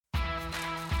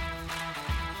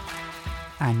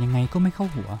อ่านยังไงก็ไม่เข้า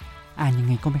หัวอ่านยัง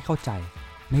ไงก็ไม่เข้าใจ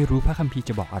ไม่รู้พระคัมภีร์จ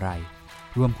ะบอกอะไร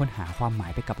รวมค้นหาความหมา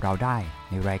ยไปกับเราได้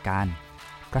ในรายการ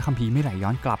พระคัมภีร์ไม่ไหลย้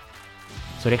อนกลับ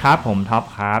สวัสดีครับผมท็อป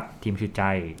ครับทีมชื่อใจ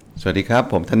สวัสดีครับ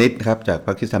ผมธนิตครับจากพ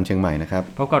ระคริสตธรรมเชียงใหม่นะครับ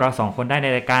พบกับเรา2คนได้ใน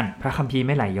รายการพระคัมภีร์ไ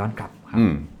ม่ไหลย้อนกลับครับ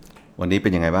วันนี้เป็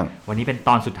นยังไงบ้างวันนี้เป็นต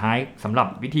อนสุดท้ายสำหรับ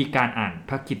วิธีการอ่าน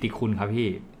พระกิตติคุณครับพี่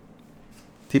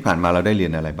ที่ผ่านมาเราได้เรี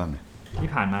ยนอะไรบ้างที่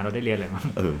ผ่านมาเราได้เรียนอะไรบ้าง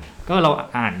ก็เรา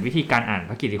อ่านวิธีการอ่าน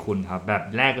พระกิตติคุณครับแบบ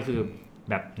แรกก็คือ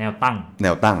แบบแนวตั้ง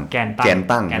แกน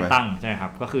ตั้งใช่ครั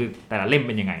บก็คือแต่ละเล่มเ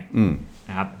ป็นยังไง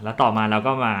นะครับแล้วต่อมาเรา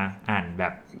ก็มาอ่านแบ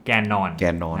บแกนนอน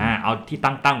เอาที่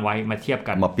ตั้งไว้มาเทียบ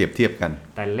กันมาเปรียบเทียบกัน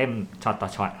แต่เล่มช็อตต่อ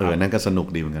ช็อตนั่นก็สนุก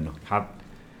ดีเหมือนกันเนาะครับ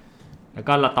แล้ว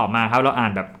ก็เราต่อมาครับเราอ่า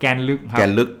นแบบแกนลึกครับแก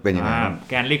นลึกเป็นยังไง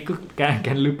แกนลึกก็แก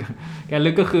นลึ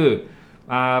กก็คือ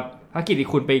พระกิตติ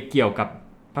คุณไปเกี่ยวกับ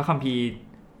พระคัมภีร์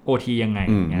โอทียังไง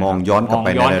มองย้อนกลับไป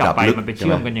ในระดับลึกมันไปเ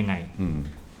ชื่อมกันยังไง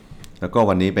แล้วก็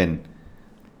วันนี้เป็น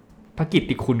พระกิต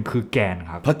ติคุณคือแกน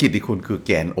ครับพระกิตติคุณคือแ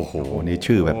กนโอ้โหนี่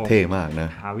ชื่อแบบเท่มากนะ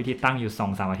หาวิธีตั้งอยู่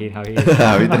 2-3 อาทิตย์ครับพี่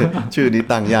ชื่อนี้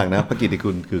ตั้งยากนะพระกิตติ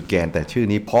คุณคือแกนแต่ชื่อ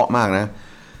นี้เพราะมากนะ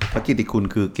พระกิตติคุณ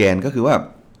คือแกนก็คือว่า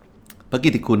พระกิ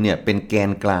ตติคุณเนี่ยเป็นแกน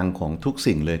กลางของทุก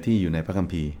สิ่งเลยที่อยู่ในพระคัม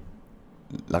ภีร์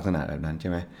ลักษณะแบบนั้นใช่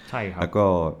ไหมใช่ครับแล้วก็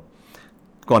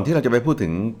ก่อนที่เราจะไปพูดถึ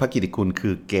งพระกิตติคุณคื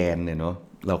อแกนเนี่ยเนาะ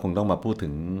เราคงต้องมาพูดถึ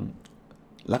ง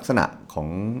ลักษณะของ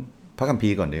พระคัมภี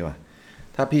ร์ก่อนดีกว่า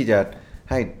ถ้าพี่จะ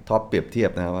ให้ท็อปเปรียบเทียบ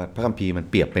นะว่าพระคัมภีร์มัน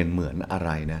เปรียบเป็นเหมือนอะไร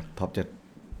นะท็อปจะ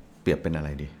เปรียบเป็นอะไร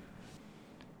ดี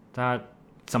ถ้า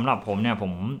สำหรับผมเนี่ยผ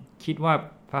มคิดว่า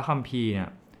พระคัมภีร์เนี่ย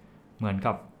เหมือน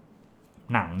กับ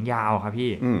หนังยาวครับ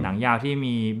พี่หนังยาวที่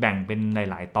มีแบ่งเป็น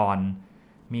หลายๆตอน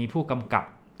มีผู้กำกับ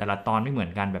แต่ละตอนไม่เหมือ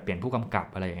นกันแบบเปลี่ยนผู้กำกับ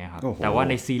อะไรอย่างเงี้ยครับแต่ว่า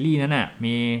ในซีรีส์นั้นน่ะ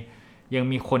ยัง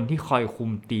มีคนที่คอยคุ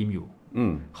มธีมอยู่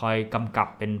คอยกำกับ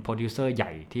เป็นโปรดิวเซอร์ให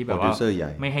ญ่ที่แบบว่า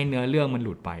ไม่ให้เนื้อเรื่องมันห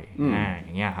ลุดไปอ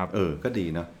ย่างเงี้ยครับก็ดี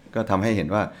เนาะก็ทำให้เห็น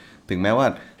ว่าถึงแม้ว่า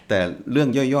แต่เรื่อง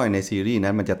ย่อยๆในซีรีส์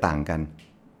นั้นมันจะต่างกัน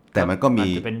แต่มันก็มี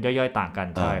จะเป็นย่อยๆต่างกัน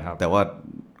ใช่ครับแต่ว่า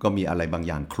ก็มีอะไรบางอ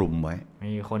ย่างคลุมไว้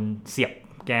มีคนเสียบ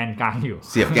แกนกลางอยู่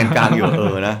เสียบแกนกลางอยู่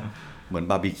นะเหมือน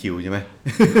บาร์บีคิวใช่ไหม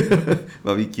บ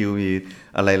าร์บีคิวมี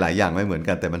อะไรหลายอย่างไม่เหมือน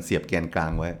กันแต่มันเสียบแกนกลา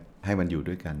งไว้ให้มันอยู่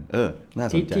ด้วยกันน่าส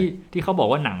นใจที่เขาบอก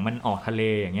ว่าหนังมันออกทะเล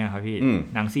อย่างเงี้ยครับพี่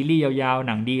หนังซีรีส์ยาวๆห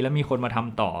นังดีแล้วมีคนมาท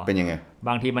ำต่อเป็นยังไงบ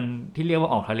างทีมันที่เรียกว่า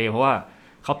ออกทะเลเพราะว่า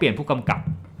เขาเปลี่ยนผู้กำกับ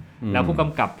แล้วผู้ก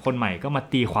ำกับคนใหม่ก็มา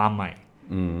ตีความใหม่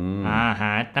หา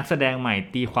นักแสดงใหม่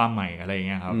ตีความใหม่อะไรอย่างเ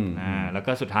งี้ยครับแล้ว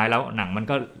ก็สุดท้ายแล้วหนังมัน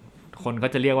ก็คนก็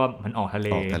จะเรียกว่ามันออกทะเล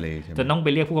จนต้องไป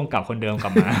เรียกผู้กำกับคนเดิมกลั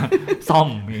บมา ซ่อม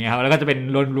อย่างเงี้ยครับแล้วก็จะเป็น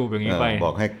วนลูปอย่างงี้ไปบ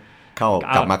อกให้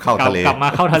กลับมาเข้าทะเล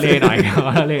หน่อย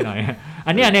ทะเลหน่อย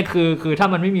อันนี้คือถ้า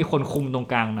มันไม่มีคนคุมตรง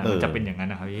กลางนะมันจะเป็นอย่างนั้น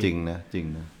นะครับพี่จริงนะ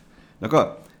แล้วก็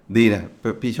ดีนะ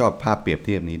พี่ชอบภาพเปรียบเ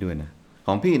ทียบนี้ด้วยนะข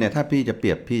องพี่เนี่ยถ้าพี่จะเป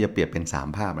รียบเป็น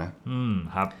3ภาพนะ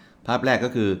ครับภาพแรกก็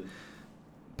คือ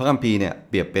พระคัมภีร์เนี่ย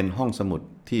เปรียบเป็นห้องสมุด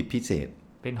ที่พิเศษ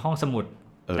เป็นห้องสมุด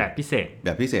แบบพิเศ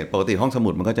ษปกติห้องสมุ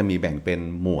ดมันก็จะมีแบ่งเป็น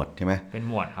หมวดใช่ไหมเป็น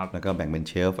หมวดครับแล้วก็แบ่งเป็นเ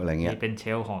ชลฟ์อะไรเงี้ยเป็นเช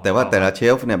ลฟ์ของแต่ว่าแต่ละเช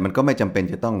ลฟ์เนี่ยมันก็ไม่จำเป็น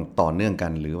จะต้องต่อเนื่องกั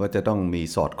นหรือว่าจะต้องมี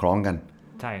สอดคล้องกัน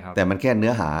ใช่ครับแต่มันแค่เนื้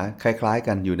อหาคล้ายๆ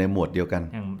กันอยู่ในหมวดเดียวกัน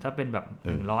อย่างถ้าเป็นแบบ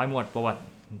100หมวดประวัติ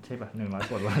ใช่ป่ะ100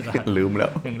ประวัติลืมแล้ว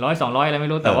100 200อะไรไม่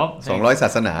รู้แต่ว่า200ศา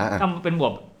สนาถ้าเป็นบ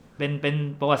วกเป็น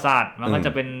ประวัติศาสตร์มันก็จ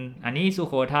ะเป็นอันนี้สุ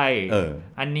โขทัย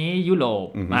อันนี้ยุโรป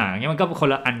อย่างเงี้ยมันก็คน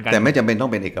ละอันกันแต่ไม่จำเป็นต้อ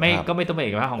งเป็นเอกภาพก็ไม่ต้องเป็นเอ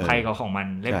กภาพของใครของมัน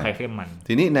เล่มใครเข้มมัน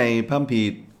ทีนี้ในพระคัม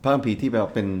ภีร์ที่แบบ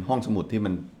เป็นห้องสมุดที่มั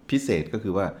นพิเศษก็คื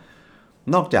อว่า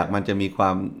นอกจากมันจะมีคว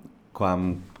าม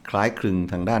คล้ายคลึง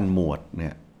ทางด้านหมวดเนี่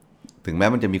ยถึงแม้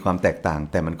มันจะมีความแตกต่าง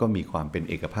แต่มันก็มีความเป็น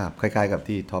เอกภาพคล้ายๆกับ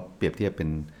ที่ท็อปเปรียบเทียบเป็น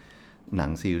หนั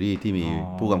งซีรีส์ที่มี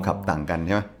ผู้กำกับต่างกันใ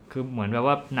ช่ไหมคือเหมือนแบบ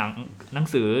ว่าหนัง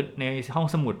สือในห้อง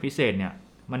สมุดพิเศษเนี่ย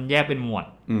มันแยกเป็นหมวด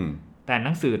แต่ห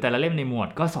นังสือแต่ละเล่มในหมวด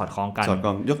ก็สอดคล้องกันสอดคล้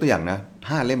องยกตัวอย่างนะ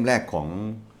5เล่มแรกของ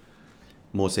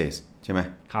โมเสสใช่ไหม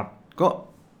ครับก็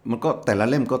มันก็แต่ละ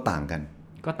เล่มก็ต่างกัน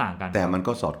แต่มัน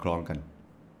ก็สอดคล้องกัน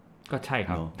ก็ใช่ค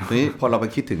รับทีนี้พอเราไป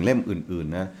คิดถึงเล่มอื่น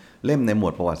ๆนะเล่มในหมว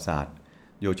ดประวัติศาสตร์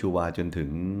โยชูวาจนถึง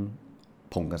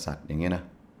พงศ์กษัตริย์อย่างเงี้ยนะ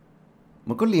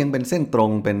มันก็เรียงเป็นเส้นตร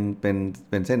งเ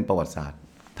ป็นเส้นประวัติศาสตร์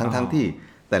ทั้งที่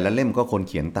แต่ละเล่มก็คน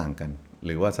เขียนต่างกันห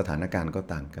รือว่าสถานการณ์ก็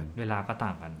ต่างกันเวลาก็ต่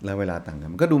างกันแล้วเวลาต่างกัน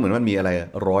มันก็ดูเหมือนมันมีอะไร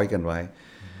ร้อยกันไว้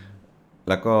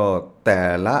แล้วก็แต่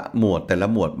ละหมวด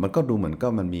มันก็ดูเหมือนก็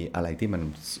มันมีอะไรที่มัน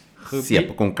เสียบ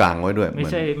ตรงกลางไว้ด้วยไม่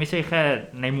ใช่แค่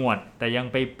ในหมวดแต่ยัง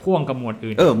ไปพ่วงกับหมวด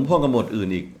อื่นมันพ่วงกับหมวดอื่น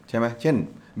อีกใช่ไหมเช่น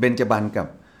เบญจบรรณกับ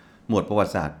หมวดประวั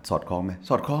ติศาสตร์สอดคล้องไหม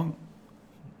สอดคล้อง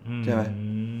ใช่ไหม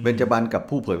เบญจบรรณกับ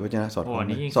ผู้เผยพระวจนะสอดคล้อง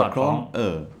สอดคล้อง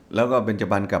แล้วก็เบญจ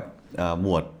บรรณกับหม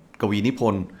วดกวีนิพ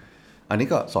นธ์อันนี้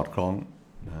ก็สอดคล้อง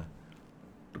นะ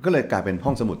ก็เลยกลายเป็นห้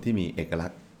องสมุดที่มีเอกลั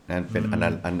กษณ์นั่นเป็น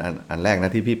อันแรกน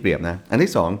ะที่พี่เปรียบนะอัน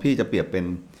ที่สองพี่จะเปรียบเป็น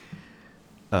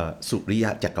สุริยะ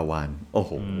จักรวาลโอ้โ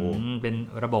หเป็น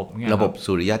ระบบระบบ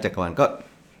สุริยะจักรวาลก็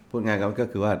พูดง่ายๆก็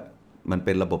คือว่ามันเ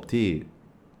ป็นระบบที่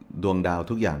ดวงดาว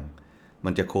ทุกอย่างมั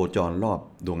นจะโคจรรอบ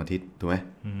ดวงอาทิตย์ถูกไหม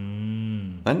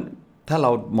งั้นถ้าเร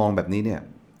ามองแบบนี้เนี่ย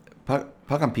พ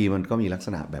ระคัมภีร์มันก็มีลักษ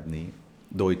ณะแบบนี้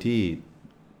โดยที่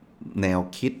แนว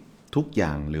คิดทุกอย่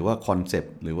างหรือว่าคอนเซป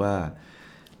ต์หรือว่า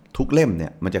ทุกเล่มเนี่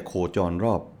ยมันจะโคจรร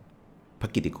อบพระ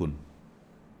กิตติคุณ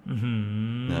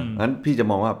นะงั้นพี่จะ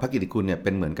มองว่าพระกิตติคุณเนี่ยเ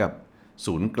ป็นเหมือนกับ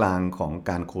ศูนย์กลางของ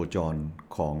การโคจร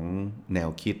ของแนว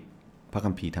คิดพระคั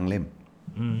มภีร์ทั้งเล่ม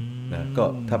นะก็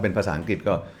ถ้าเป็นภาษาอังกฤษ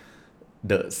ก็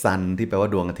The Sun ที่แปลว่า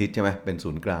ดวงอาทิตย์ใช่ไหมเป็นศู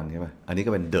นย์กลางใช่ไหมอันนี้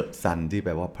ก็เป็น The Sun ที่แป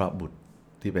ลว่าพระบุตร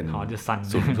ที่เป็น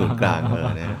ศูนย์กลาง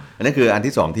เนี่ยอันนี้คืออัน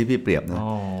ที่สองที่พี่เปรียบนะ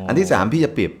อันที่สามพี่จ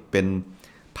ะเปรียบเป็น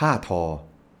ผ้าทอ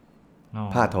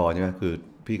ใช่ไหมคือ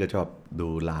พี่ก็ชอบดู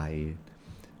ลาย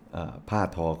ผ้า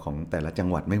ทอของแต่ละจัง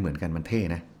หวัดไม่เหมือนกันมันเท่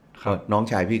นะน้อง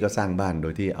ชายพี่ก็สร้างบ้านโด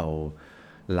ยที่เอา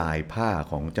ลายผ้า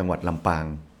ของจังหวัดลำปาง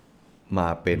มา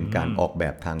เป็นการออกแบ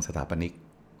บทางสถา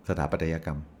ปัตยกร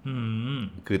รม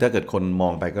คือถ้าเกิดคนมอ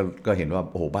งไปก็เห็นว่า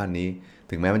โอ้โหบ้านนี้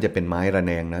ถึงแม้มันจะเป็นไม้ระแ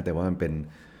นงนะแต่ว่ามันเป็น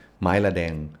ไม้ระแด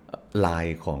งลาย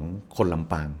ของคนล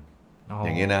ำปางอ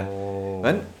ย่างนี้นะเพราะฉ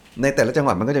ะนั้นในแต่ละจังห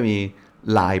วัดมันก็จะมี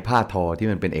ลายผ้าทอที่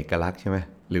มันเป็นเอกลักษณ์ใช่ไหม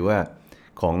หรือว่า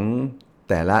ของ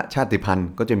แต่ละชาติพันธุ์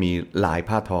ก็จะมีลาย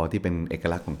ผ้าทอที่เป็นเอก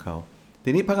ลักษณ์ของเขาที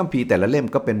นี้พระคัมภีร์แต่ละเล่ม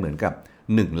ก็เป็นเหมือนกับ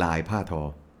1ลายผ้าทอ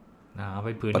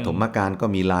ปฐมกาลก็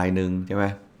มีลายนึงใช่ไหม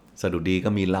สดุดีก็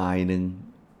มีลายนึง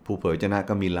ผู้เผยพระชนะ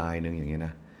ก็มีลายนึงอย่างนี้น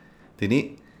ะทีนี้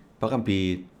พระคัมภีร์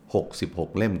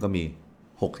66เล่มก็มี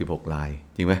66ลาย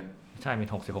จริงไหมใช่มี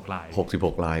66ลาย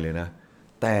66ลายเลยนะ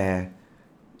แต่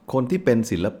คนที่เป็น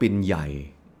ศิลปินใหญ่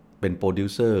เป็นโปรดิว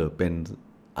เซอร์เป็น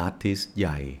อาร์ติสต์ให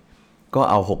ญ่ก็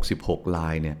เอา66ลา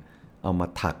ยเนี่ยเอามา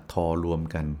ถักทอรวม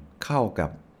กันเข้ากับ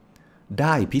ไ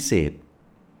ด้พิเศษ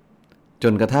จ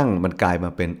นกระทั่งมันกลายม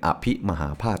าเป็นอภิมหา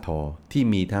ผ้าทอที่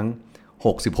มีทั้ง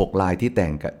66ลายที่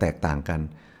แตกต่างกัน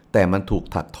แต่มันถูก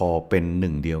ถักทอเป็นห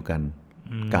นึ่งเดียวกัน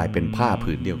กลายเป็นผ้า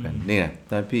ผืนเดียวกันนี่นะ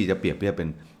ถ้าพี่จะเปรียบเทียบเป็น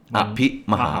อภิ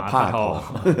มหาผ้าทอ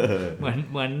เห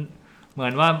มือ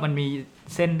นว่ามันมี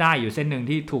เส้นได้อยู่เส้นหนึ่ง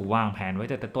ที่ถูกวางแผนไว้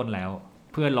แต่ต้นแล้ว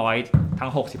เพื่อร้อยทั้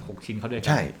ง66ชิ้นเขาด้วยกัน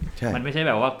ใช่มันไม่ใช่แ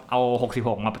บบว่าเอา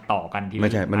66มาต่อกันทีไ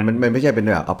ม่ใช่มันไม่ใช่เป็น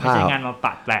แบบเอาผ้าไม่ใช่งานมา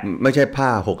ปัดแปะไม่ใช่ผ้า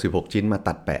66ชิ้นมา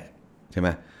ตัดแปะใช่ไหม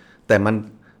แต่มัน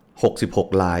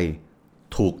66ลาย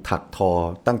ถูกถักทอ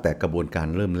ตั้งแต่กระบวนการ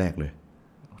เริ่มแรกเลย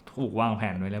ถูกวางแผ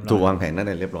นไว้เรียบร้อยถูกวางแผนนั่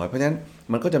นเรียบร้อยเพราะฉะนั้น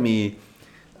มันก็จะมี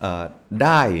ไ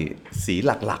ด้สี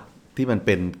หลักๆที่มันเ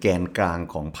ป็นแกนกลาง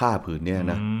ของผ้าผืนนี้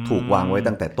นะถูกวางไว้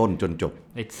ตั้งแต่ต้นจนจบ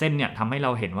เส้นเนี่ยทำให้เร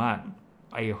าเห็นว่า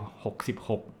ไอ้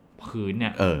66ผืนเนี่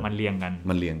ยมันเรียงกัน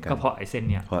ก็เพราะไอ้เส้น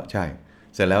เนี่ยเพราะใช่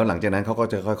เสร็จแล้วหลังจากนั้นเขาก็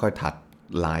จะค่อยๆถัด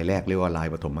ลายแรกเรียกว่าลาย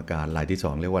ปฐมกาลลายที่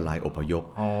2เรียกว่าลายอพยพ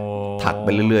ถัดไป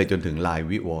เรื่อยๆจนถึงลาย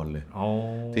วิวรณ์เลย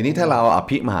ทีนี้ถ้าเราเอาอ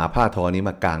ภิมหาผ้าทอนี้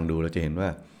มากางดูเราจะเห็นว่า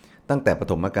ตั้งแต่ป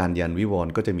ฐมกาลยันวิวร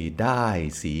ณ์ก็จะมีได้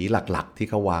สีหลักๆที่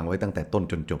เขาวางไว้ตั้งแต่ต้น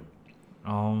จนจบ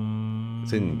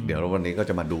ซึ่งเดี๋ยววันนี้ก็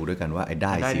จะมาดูด้วยกันว่าไอ้ไ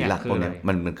ด้สีหลักพวกนี้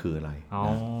มันคืออะไร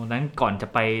นั้นก่อนจะ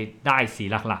ไปได้สี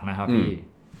หลักๆนะครับพี่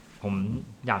ผม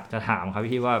อยากจะถามครับ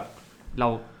พี่ว่าเรา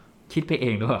คิดไปเอ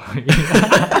งหรือเปล่า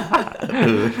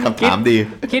คำถามดี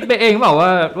คิดไปเองเปล่า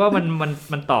ว่า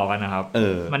มันต่อกันนะครับ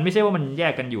มันไม่ใช่ว่ามันแย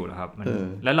กกันอยู่หรอกครับ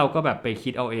แล้วเราก็แบบไปคิ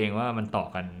ดเอาเองว่ามันต่อ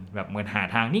กันแบบเหมือนหา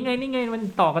ทางนี่ไงมัน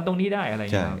ต่อกันตรงนี้ได้อะไรอย่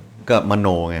างเงี้ยก็มโน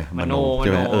ไงมโนใช่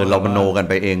ไหมเรามโนกัน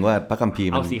ไปเองว่าพระคัมภีร์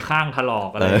มันเอาสีข้างถลอก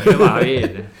อะไรใช่ป่ะพี่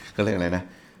ก็เรียกอะไรนะ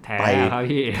ไปครับ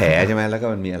พี่แถใช่ไหมแล้วก็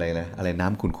มันมีอะไรนะอะไรน้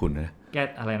ำขุ่นๆนะแก้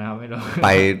อะไรนะครับไม่รู้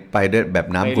ไปด้วยแบบ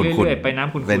น้ำขุ่นๆไปน้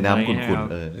ำขุ่น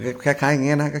คล้ายๆอย่างเ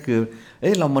งี้ยนะก็คือ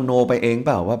เรามโนไปเองเ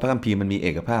ปล่าว่าพระคัมภีร์มันมีเอ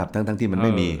กภาพทั้งที่มันไ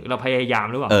ม่มีเราพยายาม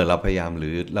หรือเปล่าเราพยายามหรื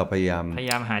อเราพยายา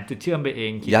มหาจุดเชื่อมไปเอ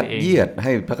งยัดเยียดใ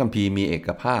ห้พระคัมภีร์มีเอก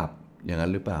ภาพอย่างนั้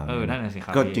นหรือเปล่านั่นน่ะสิค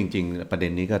รับก็จริงๆประเด็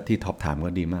นนี้ก็ที่ท็อปถาม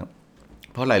ก็ดีมาก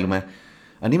เพราะอะไรรู้ไหม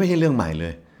อันนี้ไม่ใช่เรื่องใหม่เล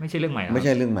ยไม่ใช่เรื่องใหม่ไม่ใ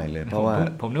ช่เรื่องใหม่เลยเพราะว่า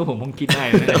ผมนึกผมคิดได้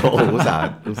โอ้โหอุตส่า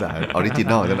ห์ออริจิ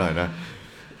นอลซะหน่อยนะ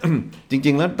จ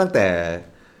ริงๆแล้วตั้งแต่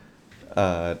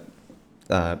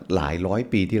หลายร้อย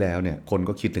ปีที่แล้วเนี่ยคน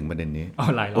ก็คิดถึงประเด็นนี้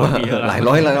หลายร้อยปีหลาย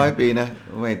ร้อยปีนะ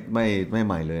ไม่ใ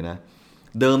หม่เลยนะ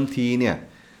เดิมทีเนี่ย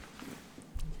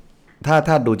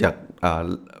ถ้าดูจาก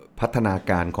พัฒนา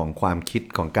การของความคิด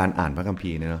ของการอ่านพระคัม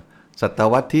ภีร์เนี่ยเนาะศต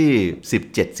วรรษที่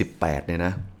17-18เนี่ยน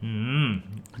ะ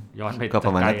ย้อนไปก็ป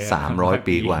ระมาณ300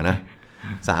ปีกว่านะ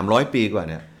300ปีกว่า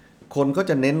เนี่ยคนก็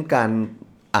จะเน้นการ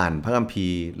อ่านพระคัมภี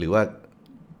ร์หรือว่า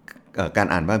การ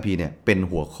อ่านพระคัมภีร์เนี่ยเป็น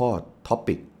หัวข้อท็อ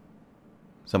ปิก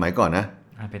สมัยก่อนนะ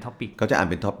เป็นท็อปิกเขาจะอ่าน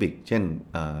เป็นท็อปิกเช่น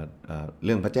เ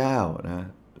รื่องพระเจ้านะ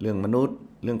เรื่องมนุษย์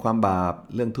เรื่องความบาป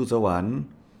เรื่องทูตสวรรค์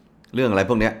เรื่องอะไร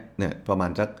พวกเนี้ยเนี่ยประมา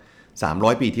ณสัก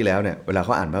300 ปีที่แล้วเนี่ยเวลาเข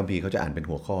าอ่านพระคัมภีร์เขาจะอ่านเป็น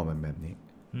หัวข้อมันแบบนี้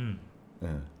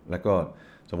แล้วก็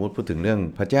สมมุติพูดถึงเรื่อง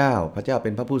พระเจ้าเ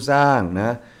ป็นพระผู้สร้างน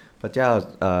ะพระเจ้า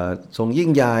ทรงยิ่ง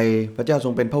ใหญ่พระเจ้าทร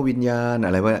งเป็นพระวิญญาณอ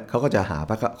ะไรพวกนี้เขาก็จะหา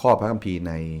ข้อพระคัมภีร์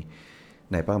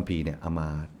ในพระคัมภีร์เนี่ยเอามา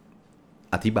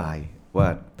อธิบายว่า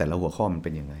แต่ละหัวข้อมันเ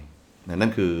ป็นยังไงนั่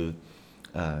นคือ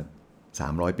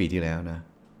300 ปีที่แล้วนะ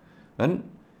นั้น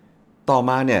ต่อ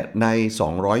มาเนี่ยใน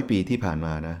200 ปีที่ผ่านม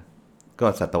านะก็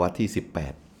ศตวรรษที่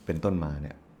18เป็นต้นมาเ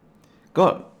นี่ยก็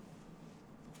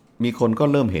มีคนก็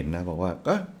เริ่มเห็นนะบอกว่า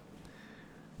ก็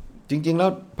จริงๆแล้ว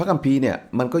พระคัมภีร์เนี่ย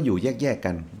มันก็อยู่แยกๆ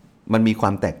กันมันมีควา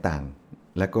มแตกต่าง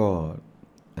แล้วก็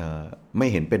ไม่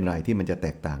เห็นเป็นไรที่มันจะแต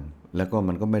กต่างแล้วก็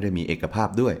มันก็ไม่ได้มีเอกภาพ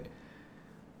ด้วย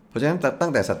เพราะฉะนั้นตั้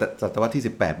งแต่ศตวรรษที่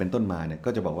18เป็นต้นมาเนี่ยก็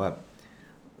จะบอกว่า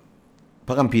พ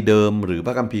ระคัมภีร์เดิมหรือพ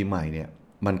ระคัมภีร์ใหม่เนี่ย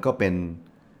มันก็เป็น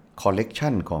คอลเลกชั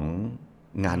นของ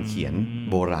งานเขียน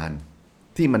โบราณ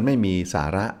ที่มันไม่มีสา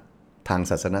ระทาง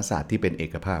ศาสนศาสตร์ที่เป็นเอ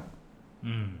กภาพ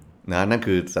นะนั่น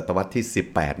คือศตวรรษที่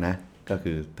18นะก็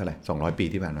คือเท่าไหร่200 ปี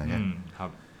ที่ผ่านมาครับ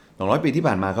200 ปีที่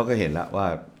ผ่านมาเขาก็เห็นแล้ว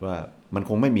ว่ามัน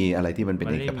คงไม่มีอะไรที่มันเป็น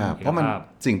เอกภาพเพราะมัน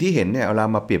สิ่งที่เห็นเนี่ยเรา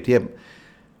มาเปรียบเทียบ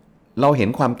เราเห็น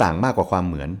ความต่างมากกว่าความ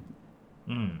เหมือน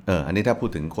อันนี้ถ้าพูด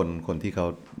ถึงคนที่เขา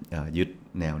ยึด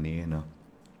แนวนี้เนาะ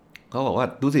เขาบอกว่า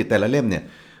ดูสิแต่ละเล่มเนี่ย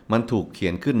มันถูกเขี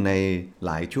ยนขึ้นในห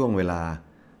ลายช่วงเวลา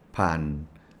ผ่าน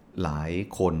หลาย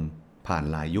คนผ่าน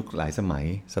หลายยุคหลายสมัย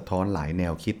สะท้อนหลายแน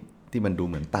วคิดที่มันดู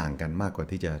เหมือนต่างกันมากกว่า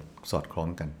ที่จะสอดคล้อง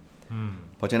กัน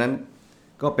เพราะฉะนั้น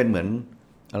ก็เป็นเหมือน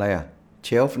อะไรอะเช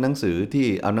ลฟ์หนังสือที่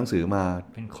เอาหนังสือมา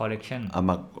เป็นคอลเลกชันเอา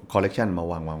มาคอลเลกชันมา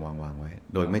วางไว้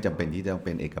โดยไม่จำเป็นที่จะเ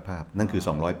ป็นเอกภาพนั่นคือ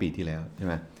200 ปีที่แล้วใช่ไ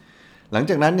หมหลัง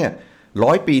จากนั้นเนี่ย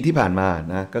100 ปีที่ผ่านมา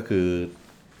นะก็คือ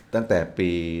ตั้งแต่ปี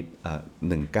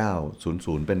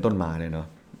1900เป็นต้นมาเนี่ยเนาะ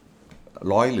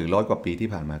100 กว่าปีที่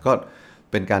ผ่านมาก็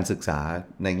เป็นการศึกษา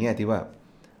ในแง่ที่ว่า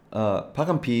พระ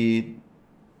คัมภีร์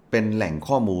เป็นแหล่ง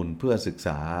ข้อมูลเพื่อศึกษ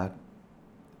า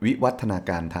วิวัฒนา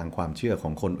การทางความเชื่อขอ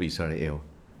งคนอิสราเอล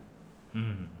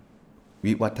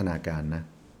วิวัฒนาการนะ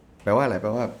แปลว่าอะไรแปล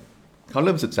ว่าเขาเ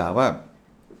ริ่มศึกษาว่า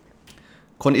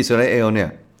คนอิสราเอลเนี่ย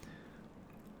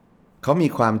เขามี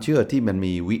ความเชื่อที่มัน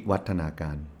มีวิวัฒนาก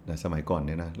ารในสมัยก่อนเ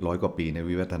นี่ยนะ100 กว่าปีใน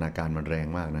วิวัฒนาการมันแรง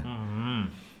มากนะ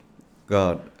ก็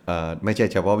ไม่ใช่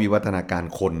เฉพาะวิวัฒนาการ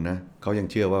คนนะเขายัง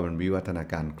เชื่อว่ามันวิวัฒนา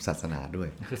การศาสนาด้วย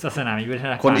คือศาสนามีวิวัฒ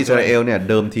นาการคนอิสราเอลเนี่ย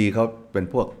เดิมทีเขาเป็น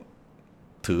พวก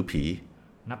ถือผี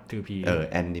นับถือผี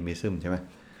แอนิมิซึมใช่ไหม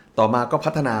ต่อมาก็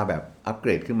พัฒนาแบบอัปเกร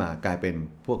ดขึ้นมากลายเป็น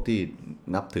พวกที่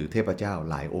นับถือเทพเจ้า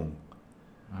หลายองค์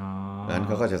งั้นเ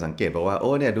ขาก็จะสังเกตบอกว่าโ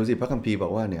อ้เนี่ยดูสิพระคัมภีร์บอ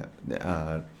กว่าเนี่ย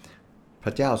พร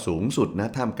ะเจ้าสูงสุดนะ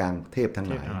ท่ามกลางเทพทั้ง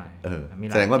หลาย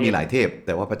แสดงว่ามีหลายเทพแ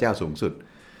ต่ว่าพระเจ้าสูงสุด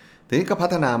ทีนี้ก็พั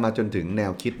ฒนามาจนถึงแน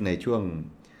วคิดในช่วง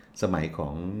สมัยขอ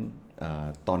ง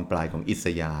ตอนปลายของอิส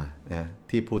ยาห์นะ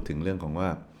ที่พูดถึงเรื่องของว่า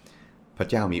พระ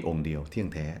เจ้ามีองค์เดียวเที่ยง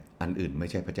แท้อันอื่นไม่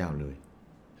ใช่พระเจ้าเลย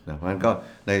นะเพราะฉะนั้นก็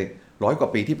ใน100 กว่า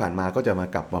ปีที่ผ่านมาก็จะมา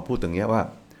กลับมาพูดตรงนี้ว่า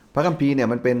พระคัมภีร์เนี่ย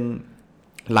มันเป็น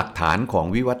หลักฐานของ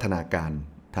วิวัฒนาการ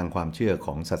ทางความเชื่อข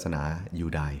องศาสนายู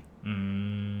ดาห์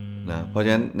นะเพราะฉ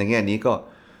ะนั้นในแง่นี้ก็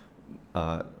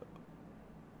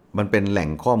มันเป็นแหล่ง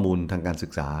ข้อมูลทางการศึ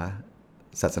กษา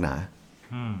ศาสนา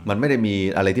มันไม่ได้มี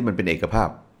อะไรที่มันเป็นเอกภาพ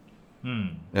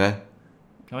นะ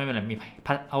ก็ไม่เป็นไรมี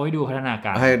เอาไว้ดูพัฒนาก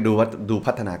ารให้ดู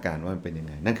พัฒนาการว่ามันเป็นยังไ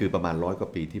งนั่นคือประมาณ100 กว่า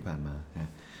ปีที่ผ่านมานะ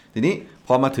ทีนี้พ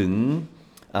อมาถึง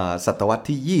ศตวรรษ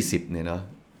ที่20เนี่ยเนาะ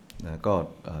ก็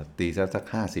ตีสัก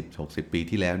50-60 ปี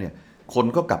ที่แล้วเนี่ยคน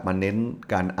ก็กลับมาเน้น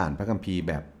การอ่านพระคัมภีร์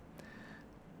แ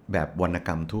บบวรรณก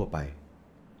รรมทั่วไป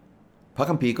พระ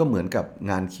คัมภีร์ก็เหมือนกับ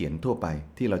งานเขียนทั่วไป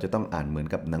ที่เราจะต้องอ่านเหมือน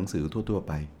กับหนังสือทั่วๆ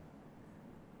ไป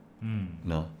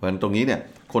เนาะเพราะฉะนั้นตรงนี้เนี่ย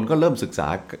คนก็เริ่มศึกษา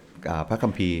พระคั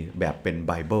มภีร์แบบเป็นไ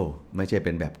บเบิลไม่ใช่เ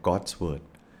ป็นแบบ God's Word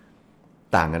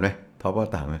ต่างกันไหมเพราะว่า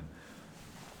ต่างไหม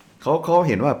เขา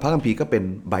เห็นว่าพระคัมภีร์ก็เป็น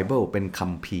ไบเบิลเป็นคั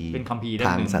มภีร์ท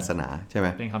างศาสนาใช่ไหม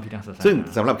เป็นคัมภีร์ทางศาสนาซึ่ง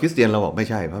สำหรับคริสเตียนเราบอกไม่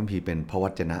ใช่พระคัมภีร์เป็นพระว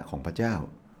จนะของพระเจ้า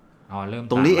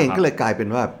ตรงนี้เองก็เลยกลายเป็น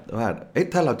ว่า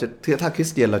ถ้าคริส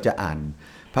เตียนเราจะอ่าน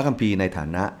พระคัมภีร์ในฐา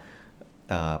นะ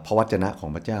พระวจนะของ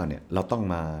พระเจ้าเนี่ยเราต้อง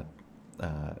ม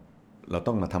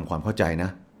าทำความเข้าใจนะ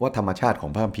ว่าธรรมชาติขอ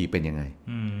งพระคัมภีร์เป็นยังไง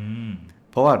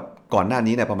เพราะว่าก่อนหน้า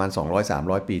นี้เนี่ยประมาณ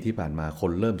 200-300 ปีที่ผ่านมาค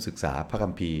นเริ่มศึกษาพระคั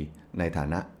มภีร์ในฐา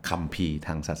นะคัมภีร์ท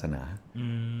างศาสนา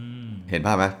เห็นภ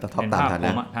าพไหมท็อปตามทัน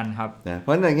นะเพร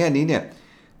าะในแง่นี้เนี่ย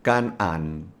การอ่าน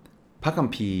พระคัม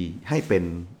ภีร์ให้เป็น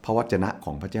พระวจนะข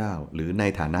องพระเจ้าหรือใน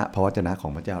ฐานะพระวจนะขอ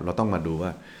งพระเจ้าเราต้องมาดูว่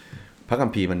าพระคัม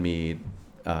ภีร์มันมี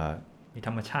มีธ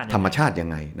รรมชาติยัง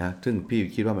ไงนะซึ่งพี่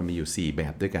คิดว่ามันมีอยู่4แบ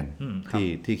บด้วยกัน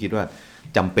ที่คิดว่า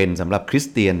จำเป็นสำหรับคริส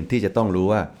เตียนที่จะต้องรู้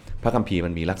ว่าพระคัมภีร์มั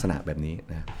นมีลักษณะแบบนี้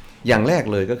นะอย่างแรก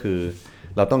เลยก็คือ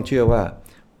เราต้องเชื่อว่า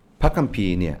พระคัมภี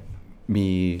ร์เนี่ยมี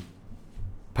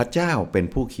พระเจ้าเป็น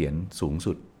ผู้เขียนสูง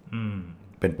สุด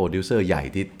เป็นโปรดิวเซอร์ใหญ่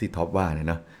ที่ท็อปว่าเนี่ย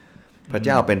นะพระเ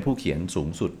จ้าเป็นผู้เขียนสูง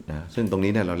สุดนะซึ่งตรง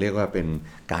นี้เนี่ยเราเรียกว่าเป็น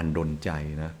การดลใจ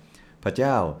นะพระเจ้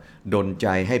าดลใจ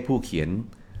ให้ผู้เขียน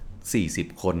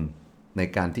40คนใน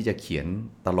การที่จะเขียน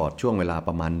ตลอดช่วงเวลาป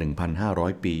ระมาณ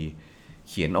 1,500 ปี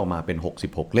เขียนออกมาเป็น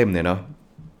66เล่มเนี่ยเนาะ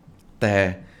แต่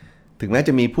ถึงแม้จ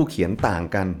ะมีผู้เขียนต่าง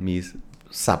กันมี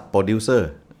ซับโปรดิวเซอร์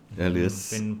หรือ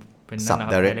ซับ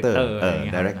ไดเรคเตอร์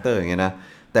ไดเรคเตอร์อย่างเงี้ยนะ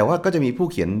แต่ว่าก็จะมีผู้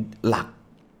เขียนหลัก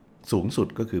สูงสุด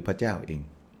ก็คือพระเจ้าเอง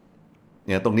เ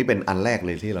นี่ยตรงนี้เป็นอันแรกเ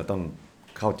ลยที่เราต้อง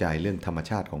เข้าใจเรื่องธรรม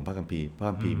ชาติของพระคัมภีร์พระ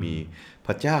คัมภีร์มีพ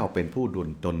ระเจ้าเป็นผู้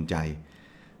ดลใจ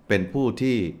เป็นผู้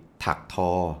ที่ถักท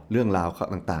อเรื่องราว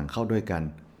ต่างๆเข้าด้วยกัน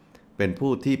เป็น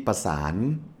ผู้ที่ประสาน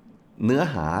เนื้อ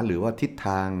หาหรือว่าทิศท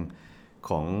าง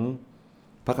ของ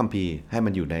พระคัมภีร์ให้มั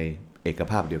นอยู่ในเอก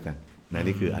ภาพเดียวกันนะ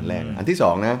นี่คืออันแรกอันที่ส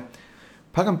องนะ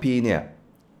พระคัมภีร์เนี่ย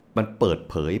มันเปิด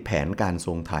เผยแผนการท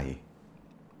รงไถ่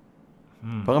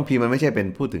พระคัมภีร์มันไม่ใช่เป็น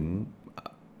พูดถึง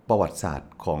ประวัติศาสต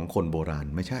ร์ของคนโบราณ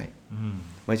ไม่ใ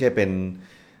ช่เป็น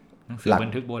หนังสือบั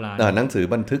นทึกโบราณหนังสือ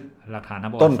บันทึกหลักฐานทาง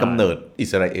ประวัติศาสตร์ต้นกำเนิดอิ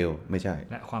สราเอลไม่ใช่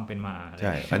และความเป็นมาใ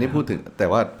ช่อันนี้พูดถึงแต่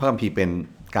ว่าพระคัมภีร์เป็น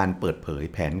การเปิดเผย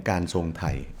แผนการทรงไ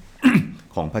ถ่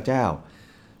ของพระเจ้า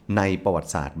ในประวั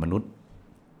ติศาสตร์มนุษย์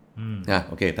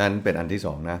โอเคท่านเป็นอันที่ส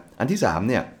องนะอันที่สาม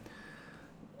เนี่ย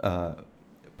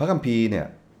พระคัมภีร์เนี่ย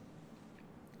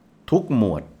ทุกหม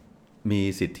วดมี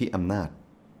สิทธิอำนาจ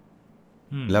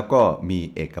แล้วก็มี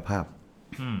เอกภาพ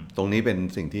ตรงนี้เป็น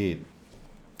สิ่งที่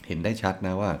เห็นได้ชัดน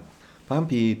ะว่าพระคัม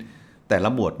ภีร์แต่ละ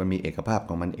หมวดมันมีเอกภาพ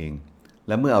ของมันเองแ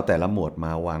ละเมื่อเอาแต่ละหมวดม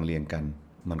าวางเรียงกัน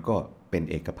มันก็เป็น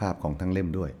เอกภาพของทั้งเล่ม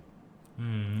ด้วย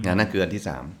นั่นคืออันที่ส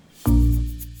าม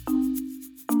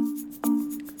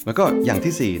แล้วก็อย่าง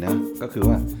ที่สี่นะก็คือ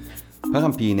ว่าพระคั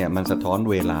มภีร์เนี่ยมันสะท้อน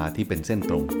เวลาที่เป็นเส้น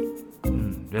ตรง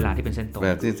เวลาที่เป็นเส้นตรงเว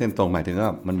ลาที่เส้นตรงหมายถึงว่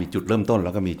ามันมีจุดเริ่มต้นแ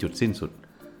ล้วก็มีจุดสิ้นสุด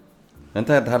นั้น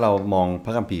ถ้าเรามองพ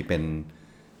ระคัมภีร์เป็น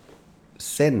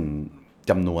เส้น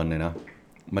จำนวนเนี่ยนะ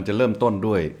มันจะเริ่มต้น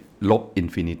ด้วยลบอิน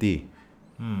ฟินิตี้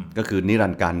ก็คือนิรั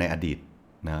นดร์การในอดีต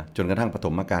นะจนกระทั่งปฐ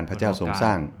มกาลพระเจ้าทรงส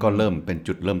ร้างก็เริ่มเป็น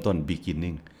จุดเริ่มต้น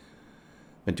beginning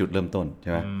เป็นจุดเริ่มต้นใ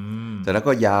ช่ไหมแต่แล้ว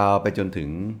ก็ยาวไปจนถึง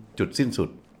จุดสิ้นสุด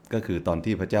ก็คือตอน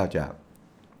ที่พระเจ้าจะ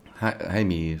ให้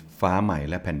มีฟ้าใหม่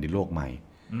และแผ่นดินโลกใหม่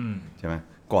ใช่ไหม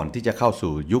ก่อนที่จะเข้า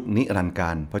สู่ยุคนิรันดร์กา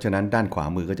รเพราะฉะนั้นด้านขวา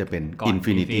มือก็จะเป็นอิน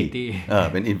ฟินิตี้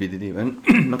เป็นอินฟินิตี้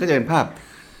มันก็จะเป็นภาพ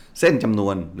เส้นจำนว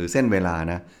นหรือเส้นเวลา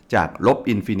นะจากลบ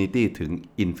อินฟินิตี้ถึง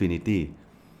อินฟินิตี้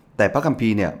แต่พระคัมภี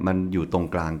ร์เนี่ยมันอยู่ตรง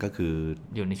กลางก็คือ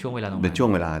อยู่ในช่วงเวลาตรงนั้นเป็นช่วง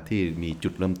เวลาที่มีจุ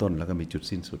ดเริ่มต้นแล้วก็มีจุด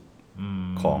สิ้นสุด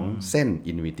ของเส้น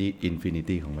อินฟินิ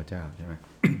ตี้ของพระเจ้าใช่ไหม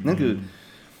นั่นคือ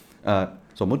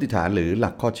สมมติฐานหรือหลั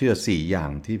กข้อเชื่อ4อย่าง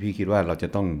ที่พี่คิดว่าเราจะ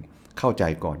ต้องเข้าใจ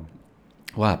ก่อน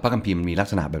ว่าพระคัมภีร์มันมีลัก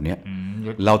ษณะแบบนี้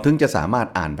เราถึงจะสามารถ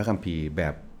อ่านพระคัมภีร์แบ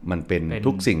บมันเป็น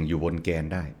ทุกสิ่งอยู่บนแกน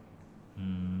ได้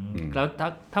แล้ว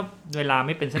ถ้าเวลาไ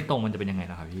ม่เป็นเส้นตรงมันจะเป็นยังไง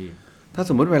ล่ะครับพี่ถ้า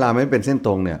สมมุติเวลาไม่เป็นเส้นต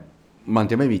รงเนี่ยมัน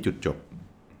จะไม่มีจุดจบ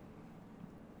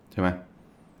ใช่ไหม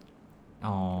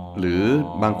หรือ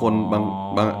บางคน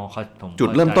บางจุด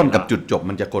เริ่มต้นกับจุดจบ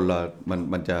มันจะคนละ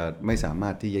มันจะไม่สามา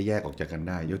รถที่จะแยกออกจากกัน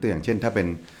ได้ยกตัวอย่างเช่นถ้าเป็น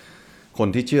คน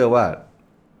ที่เชื่อว่า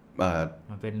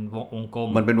มันเ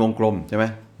ป็นวงกลมใช่ไหม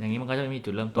อย่างนี้มันก็จะไม่มี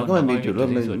จุดเริ่มต้นมันก็ไม่มีจุดเริ่ม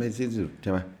ไม่สิ้นสุดใ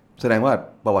ช่ไหมแสดงว่า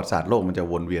ประวัติศาสตร์โลกมันจะ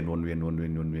วนเวียน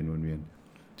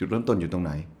จุดเริ่มต้นอยู่ตรงไห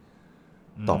น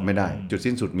ตอบไม่ได้จุด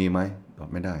สิ้นสุดมีไหมตอบ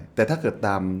ไม่ได้แต่ถ้าเกิดต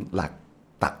ามหลัก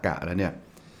ตรรกะแล้วเนี่ย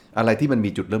อะไรที่มันมี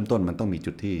จุดเริ่มต้นมันต้องมี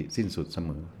จุดที่สิ้นสุดเส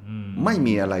มอไม่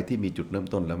มีอะไรที่มีจุดเริ่ม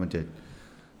ต้นแล้วมัน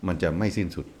จะไม่สิ้น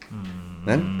สุด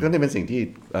นั้นก็นี่เป็นสิ่งที่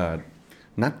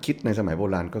นักคิดในสมัยโบ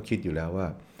ราณก็คิดอยู่แล้วว่า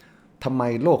ทำไม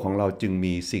โลกของเราจึง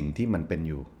มีสิ่งที่มันเป็น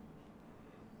อยู่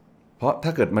เพราะถ้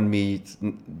าเกิดมันมี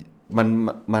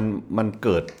มันเ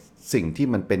กิดสิ่งที่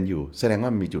มันเป็นอยู่แสดงว่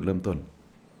ามันมีจุดเริ่มต้น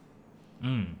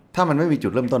ถ้ามันไม่มีจุ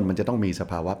ดเริ่มต้นมันจะต้องมีส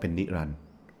ภาวะเป็นนิรันดร์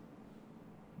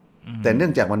แต่เนื่อ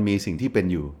งจากมันมีสิ่งที่เป็น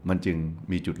อยู่มันจึง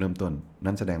มีจุดเริ่มต้น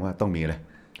นั่นแสดงว่าต้องมีอะไร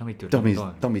ต้อง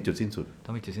มีจุดสิ้นสุด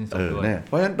ด้วยเ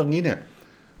พราะฉะนั้นตรงนี้เนี่ย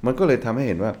มันก็เลยทำให้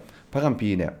เห็นว่าพระคัมภี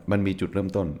ร์เนี่ยมันมีจุดเริ่ม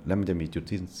ต้นและมันจะมีจุด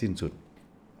สิ้นสุด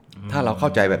ถ้าเราเข้า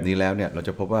ใจแบบนี้แล้วเนี่ยเราจ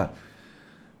ะพบว่า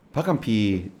พระคัมภีร์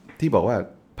ที่บอกว่า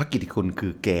พระกิตติคุณคื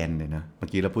อแกนเนี่ยนะเมื่อ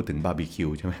กี้เราพูดถึงบาร์บีคิว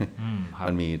ใช่ไหม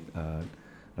มันมี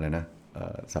อะไรนะ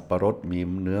สับปะรดมี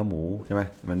เนื้อหมูใช่ไหม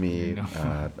มันมี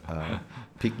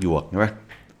พริกหยวกใช่ไหม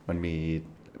มันมี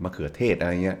มะเขือเทศอะไ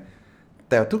รเงี้ย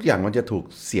แต่ทุกอย่างมันจะถูก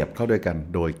เสียบเข้าด้วยกัน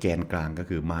โดยแกนกลางก็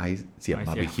คือไม้เสียบบ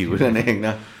าร์บีคิวนั่นเองน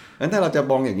ะงั้นถ้าเราจะ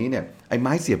มองอย่างนี้เนี่ยไอ้ไ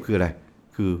ม้เสียบคืออะไร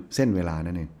คือเส้นเวลา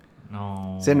นั่นเอง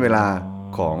เส้นเวลา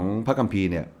ของพระคัมภีร์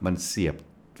เนี่ยมันเสียบ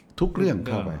ทุกเรื่องเ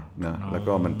ข้าไปนะแล้ว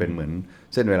ก็มันเป็นเหมือน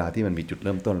เส้นเวลาที่มันมีจุดเ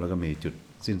ริ่มต้นแล้วก็มีจุด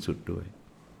สิ้นสุดด้วย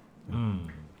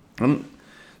งั้น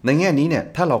ในแง่นี้เนี่ย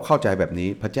ถ้าเราเข้าใจแบบนี้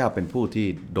พระเจ้าเป็นผู้ที่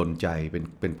ดลใจ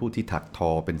เป็นผู้ที่ถักทอ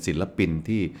เป็นศิลปิน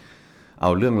ที่เอ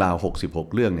าเรื่องราว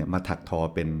66เรื่องเนี่ยมาถักทอ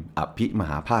เป็นอภิม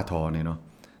หาผ้าทอเนี่ยเนาะ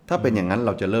ถ้าเป็นอย่างนั้นเร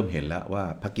าจะเริ่มเห็นแล้วว่า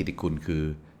พระกิตติคุณคือ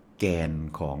แกน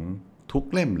ของทุก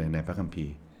เล่มเลยในพระคัมภี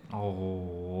ร์โอ้โห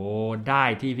ได้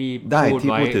ที่พี่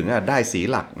พูดถึงอ่ะได้สี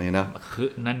หลักเลยนะคือ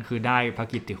นั่นคือได้พระ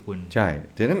กิตติคุณใช่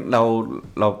ฉะนั้นเรา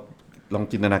ลอง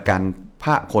จินตนาการ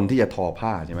ผ้าคนที่จะทอผ้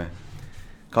าใช่ไหม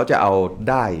เขาจะเอา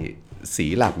ได้สี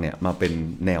หลักเนี่ยมาเป็น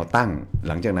แนวตั้ง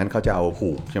หลังจากนั้นเขาจะเอา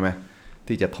หูกใช่ไหม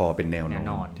ที่จะทอเป็นแนว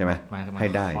นอนใช่ไหมให้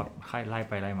ได้ไล่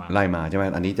ไปไล่มาใช่ไหม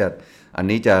อันนี้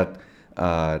จะ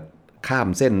ข้าม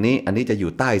เส้นนี้อันนี้จะอ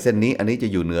ยู่ใต้เส้นนี้อันนี้จะ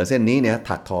อยู่เหนือเส้นนี้เนี่ย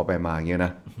ถักทอไปมาอย่างเงี้ยน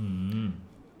ะ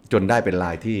จนได้เป็นล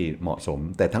ายที่เหมาะสม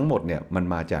แต่ทั้งหมดเนี่ยมัน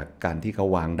มาจากการที่เขา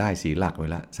วางได้สีหลักไว้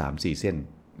ละ 3-4 เส้น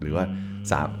หรือว่า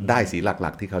ได้สีหลั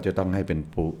กๆที่เขาจะต้องให้เป็น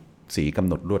สีกำ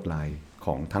หนดลวดลายข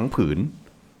องทั้งผืน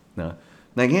นะ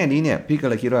ในแง่นี้เนี่ยพี่ก็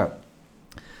เลยคิดว่า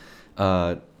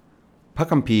พระ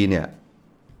คัมภีร์เนี่ย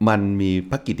มันมี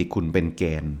พระกิตติคุณเป็นแก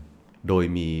นโดย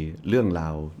มีเรื่องรา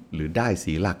วหรือได้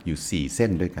สีหลักอยู่4เส้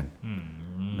นด้วยกัน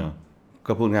เนาะ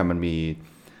ก็พูดง่ายมันมี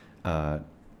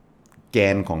แก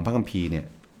นของพระคัมภีร์เนี่ย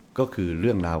ก็คือเ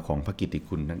รื่องราวของพระกิตติ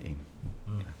คุณนั่นเอง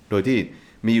โดยที่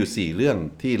มีอยู่4เรื่อง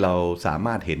ที่เราสาม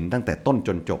ารถเห็นตั้งแต่ต้นจ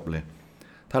นจบเลย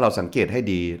ถ้าเราสังเกตให้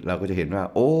ดีเราก็จะเห็นว่า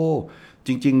โอ้จ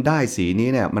ริงๆได้สีนี้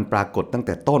เนี่ยมันปรากฏตั้งแ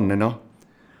ต่ต้นนะเนาะ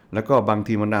แล้วก็บาง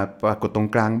ทีมันปรากฏตรง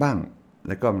กลางบ้างแ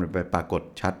ล้วก็มันไปปรากฏ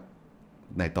ชัด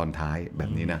ในตอนท้ายแบ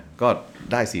บนี้นะก็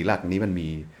ได้สีหลักนี้มันมี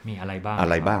อะไร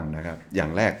บ้างนะครับอย่า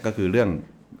งแรกก็คือเรื่อง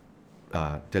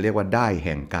จะเรียกว่าได้แ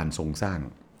ห่งการทรงสร้าง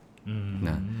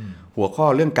นะหัวข้อ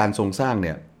เรื่องการทรงสร้างเ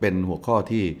นี่ยเป็นหัวข้อ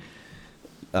ที่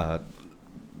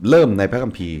เริ่มในพระคั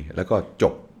มภีร์แล้วก็จ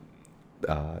บ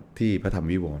ที่พระธรรม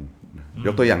วิวรณ์ย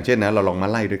กตัวอย่างเช่นนะเราลองมา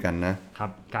ไล่ด้วยกันนะครั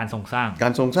บการทรงสร้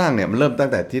างเนี่ยมันเริ่มตั้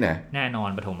งแต่ที่ไหนแน่นอน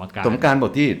ปฐมกาลบ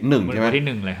ทที่1ใช่ไหมบทที่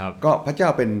1เลยครับก็พระเจ้า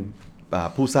เป็น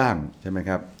ผู้สร้างใช่ไหมค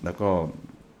รับแล้วก็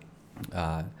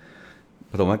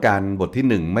ปฐมกาลบทที่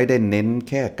1ไม่ได้เน้น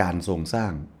แค่การทรงสร้า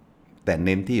งแต่เ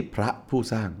น้นที่พระผู้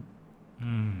สร้าง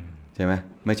ใช่ไหม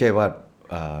ไม่ใช่ว่า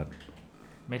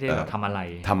ไม่ใช่ทำอะไร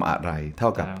เท่า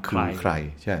กับคือใคร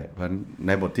ใช่เพราะใ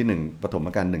นบทที่1ปฐม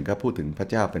กาล1ก็พูดถึงพระ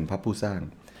เจ้าเป็นพระผู้สร้าง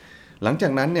หลังจา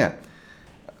กนั้นเนี่ย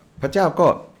พระเจ้าก็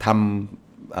ท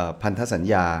ำพันธสัญ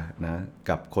ญานะ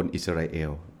กับคนอิสราเอ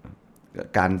ล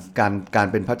การ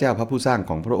เป็นพระเจ้าพระผู้สร้าง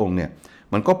ของพระองค์เนี่ย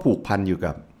มันก็ผูกพันอยู่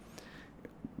กับ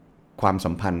ความ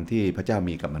สัมพันธ์ที่พระเจ้า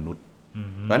มีกับมนุษย์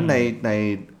เพราะฉะนั้นใน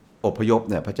อพยพ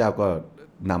เนี่ยพระเจ้าก็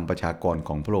นำประชากรข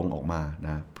องพระองค์ออกมาน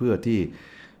ะเพื่อที่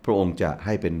พระองค์จะใ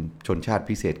ห้เป็นชนชาติ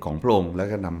พิเศษของพระองค์แล้ว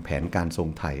ก็นำแผนการทรง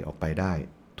ไถ่ออกไปได้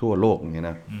ทั่วโลกอย่างนี้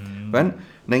นะเพราะฉะนั้น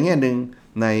ในแง่หนึ่ง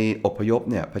ในอพยพ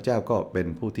เนี่ยพระเจ้าก็เป็น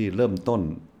ผู้ที่เริ่มต้น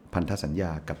พันธสัญญ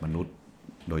ากับมนุษย์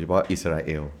โดยเฉพาะอิสราเอ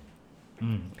ล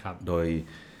โดย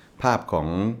ภาพของ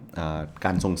ก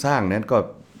ารทรงสร้างนั้นก็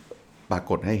ปรา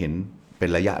กฏให้เห็นเป็น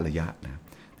ระยะนะ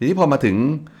ทีนี้พอมาถึง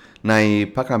ใน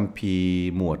พระคัมภีร์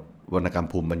หมวดวรรณกรรม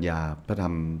ภูมิปัญญาพระธร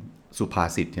รมสุภา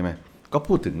ษิตใช่ไหมก็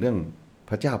พูดถึงเรื่อง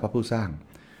พระเจ้าพระผู้สร้าง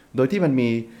โดยที่มันมี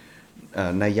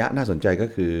นัยยะน่าสนใจก็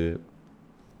คือ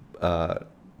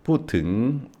พูดถึง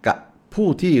กับผู้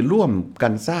ที่ร่วมกั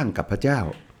นสร้างกับพระเจ้า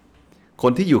ค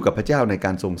นที่อยู่กับพระเจ้าในก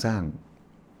ารทรงสร้าง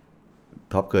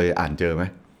ท็อปเคยอ่านเจอไหม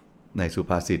ในสุ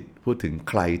ภาษิตพูดถึง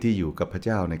ใครที่อยู่กับพระเ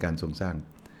จ้าในการทรงสร้าง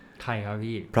ใครครับ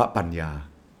พี่พระปัญญา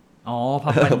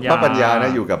พระปัญญาน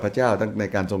ะอยู่กับพระเจ้าตั้งใน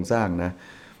การทรงสร้างนะ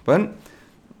เพราะฉะนั้น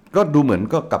ก็ดูเหมือน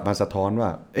ก็กลับมาสะท้อนว่า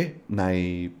เอ๊ะใน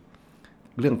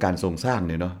เรื่องการทรงสร้างเ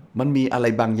นี่ยเนาะมันมีอะไร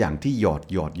บางอย่างที่หย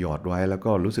อดไว้แล้ว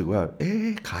ก็รู้สึกว่าเอ๊ะ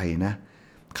ใคร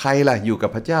ล่ะอยู่กับ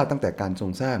พระเจ้าตั้งแต่การทร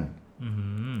งสร้าง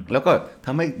แล้วก็ท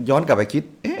ำให้ย้อนกลับไปคิด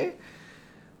เอ๊ะ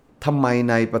ทำไม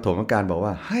ในปฐมกาลบอก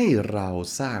ว่าให้เรา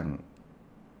สร้าง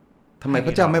ทำไมพ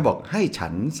ระเจ้าไม่บอกให้ฉั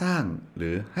นสร้างหรื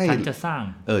อให้ฉันจะสร้าง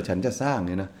ฉันจะสร้างเ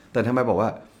นี่ยนะแต่ทำไมบอกว่า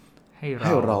ใ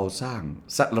ห้เราสร้าง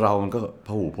เรามันก็พ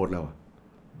หูพจน์แล้ว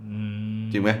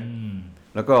จริงไหม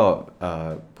แล้วก็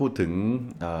พูดถึง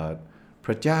พ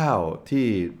ระเจ้าที่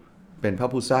เป็นพระ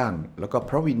ผู้สร้างแล้วก็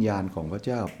พระวิญญาณของพระเ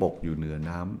จ้าปกอยู่เหนือ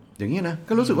น้ำอย่างนี้นะ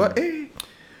ก็รู้สึกว่า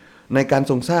ในการ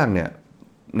ทรงสร้างเนี่ย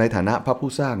ในฐานะพระ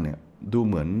ผู้สร้างเนี่ยดู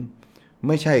เหมือนไ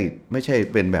ม่ใช่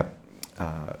เป็นแบบ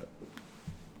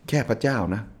แค่พระเจ้า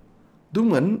นะดูเ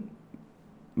หมือน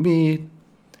มี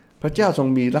พระเจ้าทรง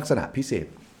มีลักษณะพิเศษ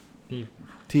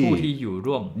ที่ผู้ที่อยู่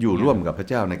ร่วมกับพระ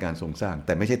เจ้าในการทรงสร้างแ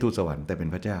ต่ไม่ใช่ทูตสวรรค์แต่เป็น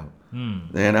พระเจ้า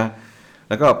เนี่ยนะ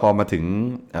แล้วก็พอมาถึง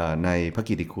ในพระ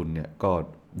กิตติคุณเนี่ยก็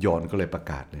ยอห์นก็เลยประ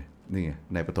กาศเลยนี่ไง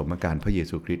ในปฐมกาลพระเย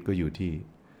ซูคริสต์ก็อยู่ที่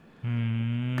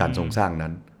การทรงสร้างนั้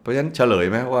นเพราะฉะนั้นเฉลย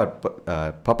ไหมว่า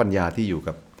พระปัญญาที่อยู่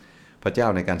กับพระเจ้า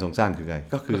ในการทรงสร้างคือใคร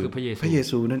ก็คือพระเย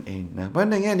ซูนั่นเองนะเพราะฉะนั้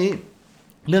นในแง่นี้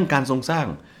เรื่องการทรงสร้าง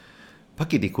พระ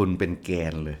กิตติคุณเป็นแก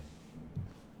นเลย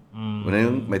วันนั้น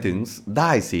หมายถึงไ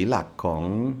ด้สีหลักของ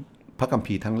พระคัม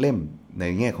ภีร์ทั้งเล่มใน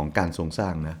แง่ของการทรงสร้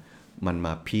างนะมันม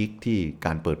าพีคที่ก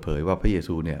ารเปิดเผยว่าพระเย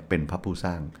ซูเนี่ยเป็นพระผู้ส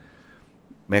ร้าง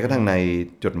แม้กระทั่งใน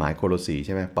จดหมายโคโลสีใ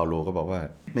ช่ไหมเปาโลก็บอกว่า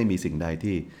ไม่มีสิ่งใด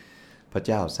ที่พระเ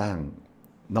จ้าสร้าง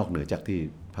นอกเหนือจากที่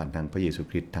ผ่านทางพระเยซู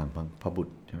คริสต์ทางพระบุต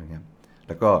รใช่ไหมครับแ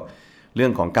ล้วก็เรื่อ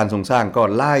งของการทรงสร้างก็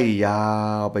ไล่ยา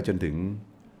วไปจนถึง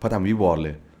พระธรรมวิวรณ์เล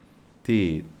ยที่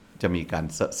จะมีการ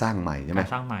สร้างใหม่ใช่ไหม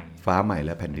สร้างใหม่ฟ้าใหม่แ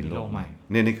ละแผ่นดินโลกใหม่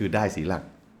นี่คือได้สีหลัก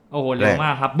โอ้โหเร็วม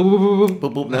ากครับ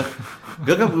ปุ๊บนะ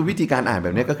ก็คือวิธีการอ่านแบ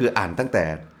บนี้ก็คืออ่านตั้งแต่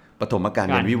ปฐมกาล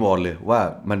ยันวิวรณ์เลยว่า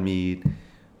มันมี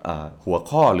หัว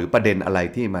ข้อหรือประเด็นอะไร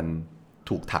ที่มัน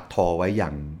ถูกถักทอไว้อย่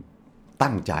าง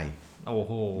ตั้งใจโอ้โ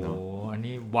หอัน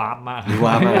นี้วาร์ปมาก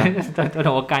ปฐ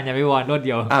มกาลยันวิวรณ์รวดเ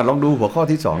ดียวลองดูหัวข้อ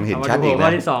ที่2เห็นชัดอีกนะหัวข้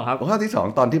อที่2ครับหัวข้อที่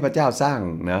2ตอนที่พระเจ้าสร้าง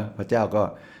นะพระเจ้าก็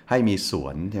ให้มีสว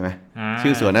นใช่ไหม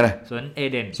ชื่อสวนอะไรสวนเอ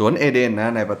เดนสวนเอเดนนะ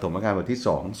ในปฐมกาลบทที่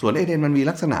2สวนเอเดนมันมี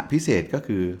ลักษณะพิเศษก็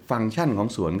คือฟังก์ชันของ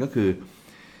สวนก็คือ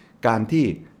การที่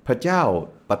พระเจ้า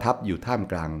ประทับอยู่ท่าม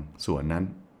กลางสวนนั้น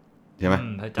ใช่ไหม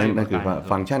นั่นคือ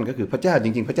ฟังก์ชันก็คือพระเจ้าจ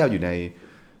ริงๆพระเจ้าอยู่ใน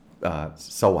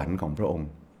สวรรค์ของพระองค์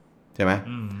ใช่ไหม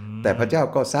แต่พระเจ้า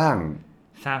ก็สร้าง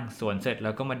สวนเสร็จแล้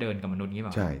วก็มาเดินกับมนุษย์นี้ป่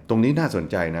ะใช่ตรงนี้น่าสน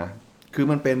ใจนะคือ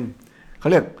มันเป็นเขา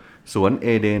เรียกสวนเอ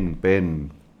เดนเป็น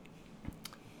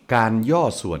การย่อ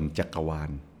ส่วนจักรวาล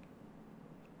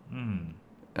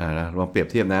นะลองเปรียบ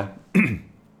เทียบนะ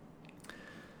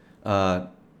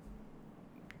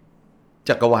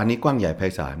จักรวาลนี้กว้างใหญ่ไพ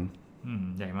ศาล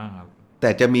ใหญ่มากครับแต่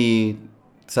จะมี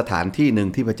สถานที่หนึ่ง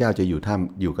ที่พระเจ้าจะอ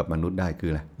ยู่กับมนุษย์ได้คือ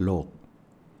อะไรโลก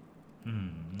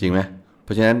จริงไหมเพ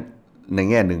ราะฉะนั้นใน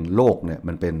แง่หนึ่งโลกเนี่ย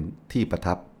มันเป็นที่ประ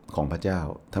ทับของพระเจ้า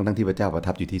ทั้งที่พระเจ้าประ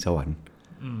ทับอยู่ที่สวรรค์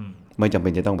ไม่จำเป็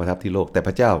นจะต้องประทับที่โลกแต่พ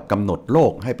ระเจ้ากำหนดโล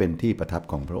กให้เป็นที่ประทับ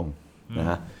ของพระองค์นะ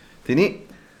ฮะทีนี้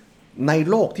ใน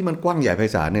โลกที่มันกว้างใหญ่ไพ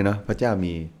ศาลเนี่ยเนาะพระเจ้า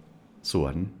มีสว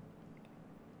น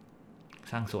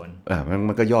สร้างสวน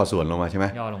มันก็ย่อส่วนลงมาใช่ไหม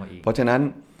ย่อลงมาอีกเพราะฉะนั้น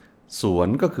สวน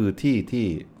ก็คือที่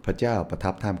พระเจ้าประ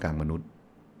ทับท่ามกลางมนุษย์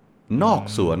นอก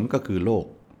สวนก็คือโลก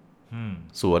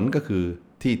สวนก็คือ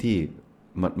ที่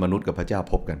มนุษย์กับพระเจ้า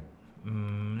พบกัน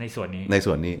ในส่วน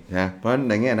นี้นะเพราะฉะนั้น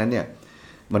ในแง่นั้นเนี่ย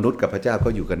มนุษย์กับพระเจ้าก็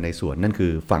อยู่กันในสวนนั่นคื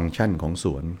อฟังก์ชันของส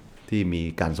วนที่มี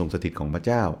การทรงสถิตของพระเ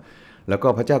จ้าแล้วก็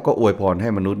พระเจ้าก็อวยพรให้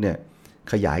มนุษย์เนี่ย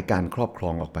ขยายการครอบครอ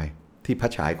งออกไปที่พระ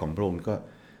ฉายของพระองค์ก็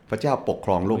พระเจ้าปกค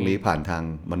รองโลกนี้ผ่านทาง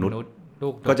มนุษย์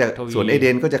ก็จะสวนเอเด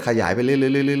นก็จะขยายไปเ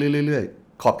รื่อย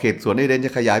ๆขอบเขตสวนเอเดนจ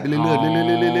ะขยายไปเรื่อยๆเ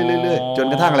รื่อยๆจน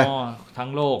กระทั่งอะไรทั้ง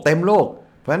โลกเต็มโลก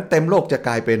เพราะฉะนั้นเต็มโลกจะก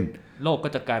ลายเป็นโลกก็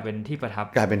จะกลายเป็นที่ประ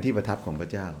ทับของพระ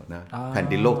เจ้านะแผ่น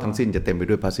ดินโลกทั้งสิ้นจะเต็มไป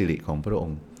ด้วยพระสิริของพระอง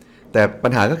ค์แต่ปั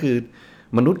ญหาก็คือ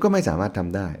มนุษย์ก็ไม่สามารถท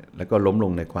ำได้แล้วก็ล้มล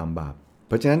งในความบาปเ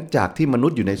พราะฉะนั้นจากที่มนุ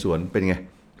ษย์อยู่ในสวนเป็นไง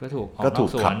ก็ถูก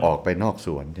ขับออกไปนอกส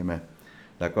วนใช่ไหม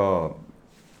แล้วก็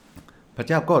พระเ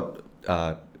จ้าก็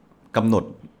กำหนด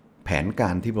แผนกา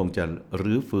รที่พระองค์จะ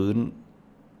รื้อฟื้น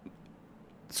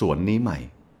สวนนี้ใหม่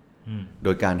โด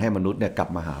ยการให้มนุษย์เนี่ยกลับ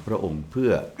มาหาพระองค์เพื่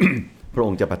อ พระอ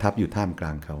งค์จะประทับอยู่ท่ามกล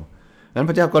างเขานั้น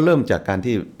พระเจ้าก็เริ่มจากการ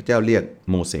ที่พระเจ้าเรียก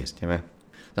โมเสสใช่ไหม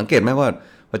สังเกตไหมว่า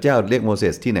พระเจ้าเรียกโมเส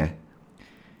สที่ไหน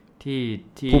ที่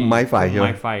พุ่มไม้ไฟใช่ไหม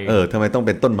ทำไมต้องเ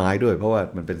ป็นต้นไม้ด้วยเพราะว่า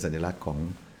มันเป็นสัญลักษณ์ของ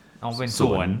เป็นส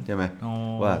วนใช่ไหม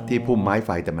ว่าที่พุ่มไม้ไฟ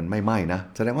แต่มันไม่ไหม้นะ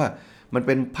แสดงว่ามันเ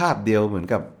ป็นภาพเดียวเหมือน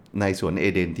กับในสวนเอ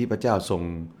เดนที่พระเจ้าท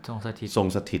รง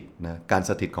สถิตนะการ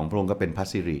สถิตของพระองค์ก็เป็นพระ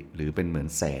สิริหรือเป็นเหมือน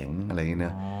แสงอะไรอย่างเงี้ยน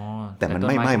ะแต่มัน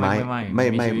ไม่ไหม้ไม้ไม่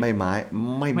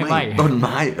ต้นไ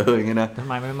ม้อย่างเงี้ยนะต้น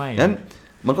ไม้ไม่ไหม้นั้น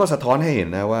มันก็สะท้อนให้เห็น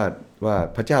นะว่า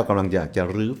พระเจ้ากำลังอยากจะ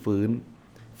รื้อฟื้น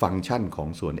ฟังก์ชันของ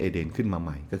สวนเอเดนขึ้นมาให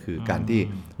ม่ก็คือการที่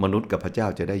มนุษย์กับพระเจ้า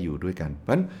จะได้อยู่ด้วยกันเพรา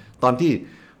ะฉะนั้นตอนที่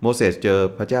โมเสสเจอ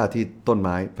พระเจ้าที่ต้นไ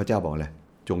ม้พระเจ้าบอกอะไร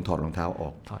จงถอดรองเท้าออ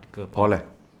กเพราะอะไร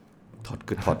ถอดเ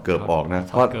กิบออกนะเ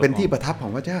พราะเป็นที่ประทับขอ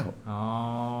งพระเจ้า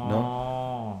เนาะ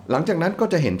หลังจากนั้นก็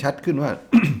จะเห็นชัดขึ้นว่า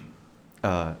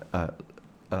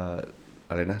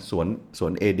อะไรนะสว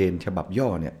นเอเดนฉบับย่อ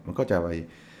เนี่ยมันก็จะไป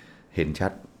เห็นชั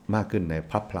ดมากขึ้นใน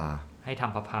พระพลาให้ท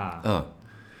ำพระพลา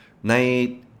ใน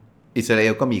อิสราเอ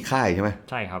ลก็มีค่ายใช่ไหม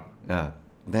ใช่ครับ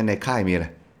ในค่ายมีอะไร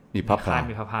มีพระพลา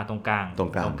มีพระพลาตรงกลาง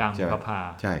มีพระพลา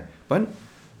ใช่เพราะฉะนั้น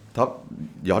ท็อป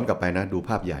ย้อนกลับไปนะดู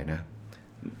ภาพใหญ่นะ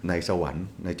ในสวรรค์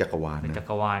ในจักรวาล ในจั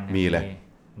กรวาลมีอะไร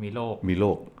มีโล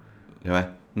กใช่ไหม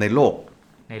ในโลก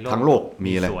ทั้งโลก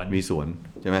มีอะไรมีสวน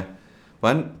ใช่ไหมเพราะฉ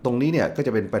ะนั้นตรงนี้เนี่ยก็จ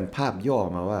ะเป็นภาพย่อ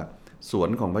มาว่าสวน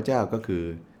ของพระเจ้าก็คือ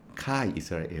ค่ายอิส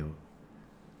ราเอล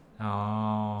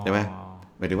ใช่ไหม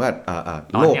หมายถึงว่า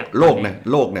โลกเ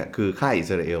นี่ยคือค่ายอิ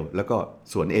สราเอลแล้วก็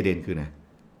สวนเอเดนคือไง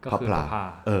พระพลา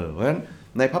เพราะฉะนั้น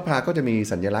ในพระพลาก็จะมี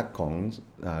สัญลักษณ์ของ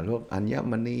โลกอัญ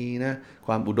มณีนะค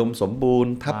วามอุดมสมบูร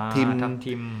ณ์ทับทิม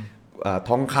ท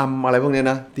องคำอะไรพวกนี้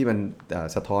นะที่มัน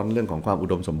สะท้อนเรื่องของความอุ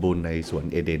ดมสมบูรณ์ในสวน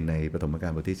เอเดนในปฐมกา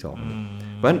ลบทที่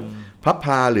2เพราะฉะนั้นพระพ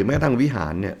ลาหรือแม้กระทั่งวิหา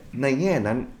รเนี่ยในแง่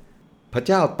นั้นพระเ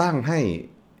จ้าตั้งให้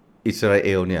อิสราเอ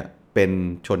ลเนี่ยเป็น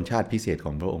ชนชาติพิเศษข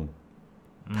องพระองค์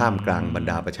ท่ามกลางบรร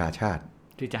ดาประชาชาติ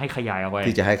ที่จะให้ขยายออก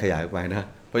ไปนะ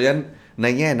เพราะฉะนั้นใน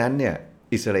แง่นั้นเนี่ย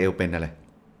อิสราเอลเป็นอะไร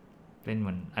เป็นเห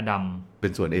มือนอดัมเป็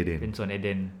นสวนเอเด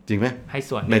นจริงไหมให้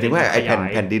สวนหมายถึงว่าไอ้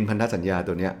แผ่นดินพันธสัญญา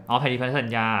ตัวเนี้ยแผ่นดินพันธสัญ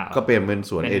ญาก็เป็น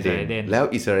สวนเอเดนแล้ว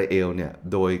อิสราเอลเนี่ย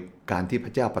โดยการที่พร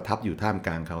ะเจ้าประทับอยู่ท่ามก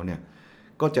ลางเขาเนี่ย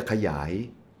ก็จะขยาย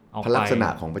พระลักษณะ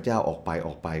ของพระเจ้าออก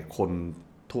ไปคน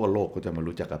ทั่วโลกก็จะมา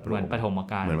รู้จักกับพระองค์เหมือนปฐ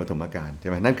มกาลใช่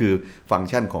ไหมนั่นคือฟังก์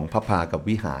ชันของพระพากับ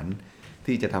วิหาร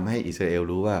ที่จะทำให้อิสราเอล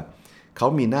รู้ว่าเขา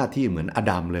มีหน้าที่เหมือนอ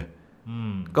ดัมเลย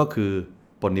ก็คือ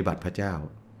ปฏิบัติพระเจ้า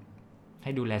ใ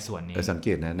ห้ดูแลส่วนนี้สังเก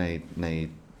ตนะใน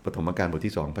ปฐมกาลบท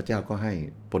ที่2พระเจ้าก็ให้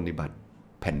ปฏิบัติ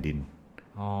แผ่นดิน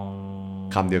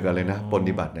คำเดียวกันเลยนะป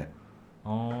ฏิบัติเนี่ย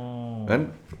งั้น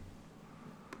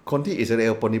คนที่อิสราเอ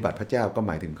ลปฏิบัติพระเจ้าก็ห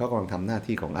มายถึงเขากำลังทำหน้า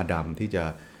ที่ของอาดัมที่จะ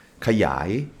ขยาย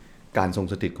การทรง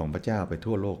สถิตของพระเจ้าไป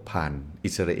ทั่วโลกผ่านอิ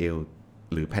สราเอล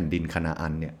หรือแผ่นดินคานาอั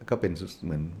นเนี่ยก็เป็นเห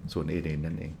มือนสวนเอเดน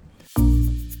นั่นเอง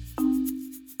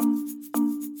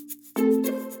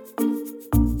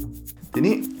ที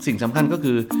นี้สิ่งสำคัญก็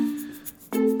คือ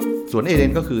สวนเอเด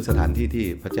นก็คือสถานที่ที่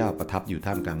พระเจ้าประทับอยู่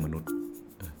ท่ามกลางมนุษย์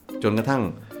จนกระทั่ง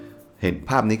เห็น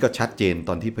ภาพนี้ก็ชัดเจนต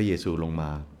อนที่พระเยซูลงมา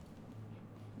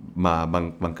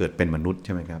บังเกิดเป็นมนุษย์ใ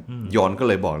ช่ไหมครับยอห์นก็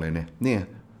เลยบอกเลยเนี่ย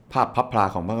ภาพพับพลา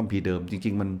ของพระคัมภีร์เดิมจ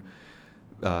ริงๆมัน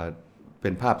เป็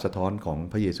นภาพสะท้อนของ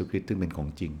พระเยซูคริสต์ซึ่งเป็นของ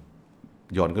จริง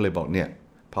ยอห์นก็เลยบอกเนี่ย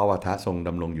พระวจนะทรงด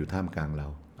ำรงอยู่ท่ามกลางเรา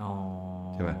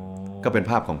ใช่ไหมก็เป็น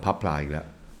ภาพของพับพลาอีกแล้ว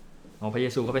พระเย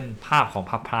ซูก็เป็นภาพของ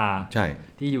พับพลาใช่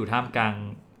ที่อยู่ท่ามกลาง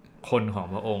คนของ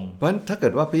พระองค์เพราะฉะนั้นถ้าเกิ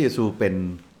ดว่าพระเยซูเป็น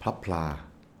พับพลา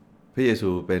พระเยซู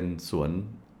เป็น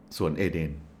สวนเอเด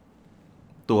น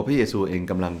ตัวพระเยซูเอง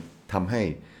กำลังทำให้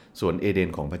สวนเอเดน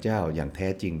ของพระเจ้าอย่างแท้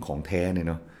จริงของแท้เนี่ย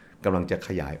เนาะกำลังจะข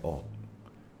ยายออก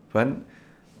เพราะฉะนั้น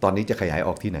ตอนนี้จะขยายอ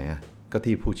อกที่ไหนอ่ะก็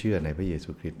ที่ผู้เชื่อในพระเย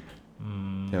ซูคริสต์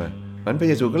ใช่ไหมเพราะฉะนั้นพระ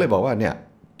เยซูก็เลยบอกว่าเนี่ย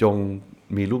จง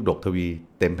มีลูกดกทวี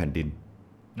เต็มแผ่นดิน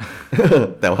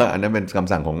แต่ว่าอันนั้นเป็นค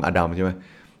ำสั่งของอาดัมใช่ไหม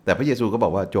แต่พระเยซูก็บอ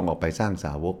กว่าจงออกไปสร้างส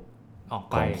าวก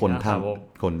ของคนทั้ง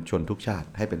คนชนทุกชาติ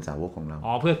ให้เป็นสาวกของเรา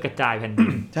เพื่อกระจายแผ่นดิ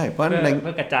นใช่เ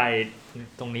พื่อกระจาย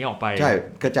ตรงนี้ออกไปใช่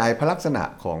กระจายพระลักษณะ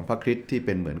ของพระคริสต์ที่เ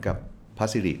ป็นเหมือนกับพระ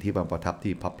สิริที่ประทับ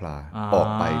ที่พับพลาออก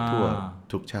ไปทั่ว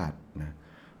ทุกชาตินะ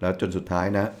แล้วจนสุดท้าย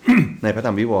นะ ในพระธร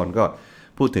รมวิวรณ์ก็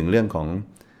พูดถึงเรื่องของ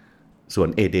สวน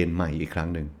เอเดนใหม่อีกครั้ง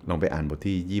หนึ่งลองไปอ่านบท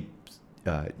ที่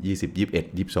20 21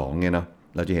 22เนี่ยเนาะ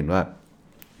เราจะเห็นว่า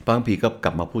พระคัมภีร์ก็ก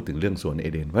ลับมาพูดถึงเรื่องสวนเอ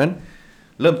เดนเพราะฉะนั้น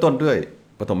เริ่มต้นด้วย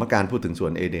ปฐมกาลพูดถึงสว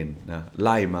นเอเดนนะไ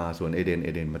ล่มาสวนเอเ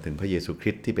ดนมาถึงพระเยซูค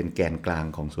ริสต์ที่เป็นแกนกลาง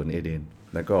ของสวนเอเดน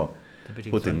แล้วก็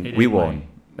พูดถึงวิวรณ์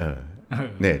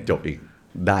เนี่ยจบอีก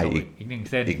ได้อีก1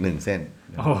เส้นอีก1เส้น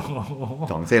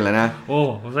2เส้นแล้วนะโอ้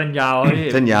เส้นยาว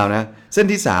เส้นยาวนะเส้น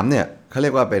ที่3เนี่ยเขาเรี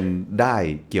ยกว่าเป็นได้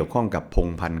เกี่ยวข้องกับพง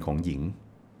พันธุ์ของหญิง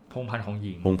พงพันธุ์ของห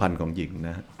ญิงน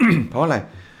ะ เพราะอะไร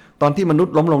ตอนที่มนุษ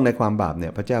ย์ล้มลงในความบาปเนี่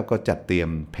ยพระเจ้าก็จัดเตรียม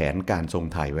แผนการทรง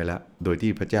ไถ่ไว้แล้วโดย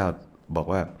ที่พระเจ้าบอก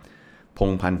ว่าพ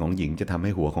งพันธุ์ของหญิงจะทำใ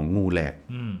ห้หัวของงูแหลก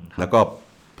แล้วก็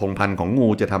พงพันธุ์ของงู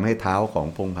จะทำให้เท้าของ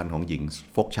พงพันธุ์ของหญิง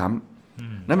ฟกช้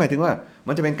ำนั่นหมายถึงว่า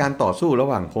มันจะเป็นการต่อสู้ระ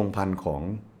หว่างพงพันธุ์ของ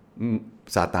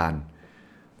ซาตาน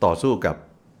ต่อสู้กับ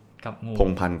พง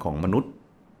พันธุ์ของมนุษย์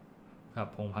กับ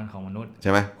พงพันธุ์ของมนุษย์ใ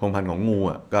ช่ไหมพงพันธุ์ของงู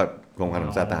อ่ะก็พงพันธุ์ข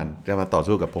องซาตานจะมาต่อ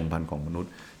สู้กับพงพันธุ์ของมนุษย์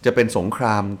จะเป็นสงคร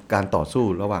ามการต่อสู้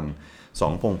ระหว่าง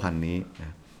2พงพันธุ์นี้น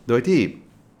ะโดยที่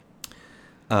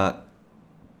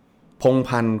พง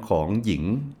พันธุ์ของหญิง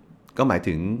ก็หมาย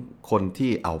ถึงคน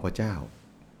ที่เอาพระเจ้า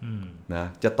นะ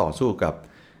จะต่อสู้กับ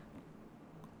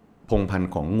พงพัน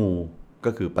ธุ์ของงู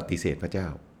ก็คือปฏิเสธพระเจ้า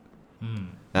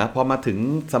นะพอมาถึง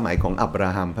สมัยของอับร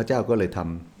าฮัมพระเจ้าก็เลยท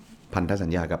ำพันธสัญ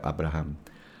ญากับอับราฮัม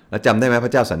แล้วจำได้ไหมพร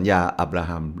ะเจ้าสัญญาอับรา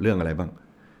ฮัมเรื่องอะไรบ้าง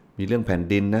มีเรื่องแผ่น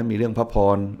ดินนะมีเรื่องพระพ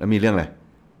รแล้วมีเรื่องอะไร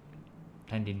แ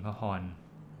ผ่นดินพระพร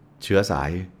เชื้อสา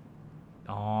ย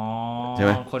ใช่ไห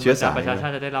มเชื้อสายประชาชา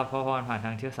ติจะได้รับพระพรผ่านท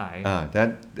างเชื้อสายฉะนั้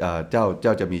นเจ้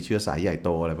าจะมีเชื้อสายใหญ่โต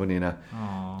อะไรพวกนี้นะ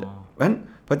เพราะฉะนั้น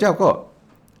พระเจ้าก็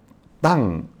ตั้ง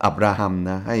อับราฮัม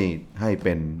นะให้เ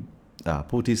ป็น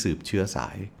ผู้ที่สืบเชื้อสา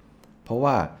ยเพราะ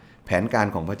ว่าแผนการ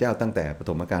ของพระเจ้าตั้งแต่ป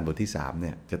ฐมกาลบทที่3เ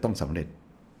นี่ยจะต้องสำเร็จ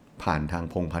ผ่านทาง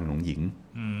พงศ์พันธุ์ของหญิง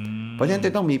เพราะฉะนั้นจ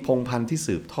ะต้องมีพงศ์พันธุ์ที่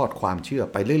สืบทอดความเชื่อ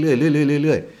ไปเรื่อยๆเ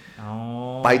รื่อย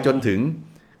ๆไปจนถึง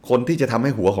คนที่จะทำใ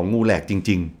ห้หัวของงูแหลกจ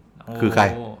ริงๆคือใคร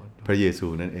พระเยซู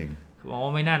นั่นเอง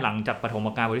ไม่น่าหลังจากปฐม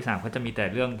กาลบทที่3เขาจะมีแต่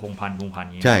เรื่องพงศ์พันธุ์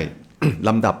นี้ใช่ ล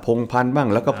ำดับพงศ์พันธุ์บ้าง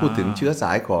แล้วก็พูดถึงเชื้อส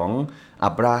ายของ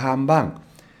อับราฮัมบ้าง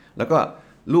แล้วก็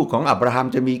ลูกของอับราฮัม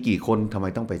จะมีกี่คนทำไม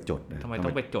ต้องไปจดทำไมต้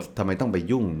องไปจดทำไมต้องไป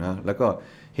ยุ่งนะแล้วก็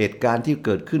เหตุการณ์ที่เ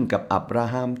กิดขึ้นกับอับรา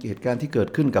ฮัมเหตุการณ์ที่เกิด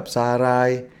ขึ้นกับซาราย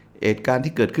เหตุการณ์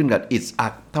ที่เกิดขึ้นกับอิสอั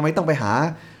คทำไมต้องไปหา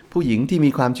ผู้หญิงที่มี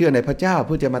ความเชื่อในพระเจ้าเ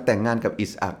พื่อจะมาแต่งงานกับอิ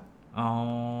สอัค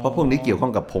เพราะพวกนี้เกี่ยวข้อ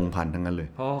งกับพงศ์พันธุ์ทั้งนั้นเลย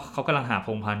เพราะเขากำลังหาพ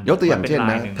งศ์พันธุ์ยกตัวอย่างเช่น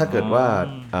นะถ้าเกิดว่า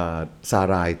ซา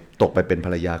รายตกไปเป็นภร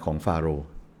รยาของฟาโรห์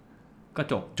ก็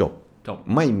จบ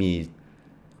ไม่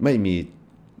มี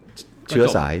เชื้อ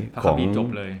สายของ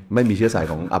ไม่มีเชื้อสาย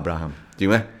ของอับราฮัมจริง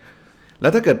ไหมแล้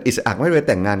วถ้าเกิดอิสอัคไม่ไป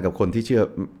แต่งงานกับคนที่เ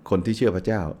ชื่อพระเ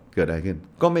จ้าเกิดอะไรขึ้น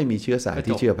ก็ไม่มีเชื้อสาย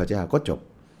ที่เชื่อพระเจ้าก็จบ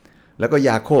แล้วก็ย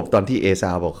าโคบตอนที่เอซ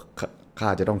าวบอกข้า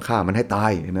จะต้องฆ่ามันให้ตา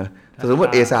ยนะถ้าสมม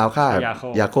ติเอซาวฆ่า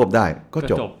ยาโคบได้ก็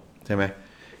จบใช่ไหม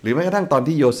หรือแม้กระทั่งตอน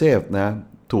ที่โยเซฟนะ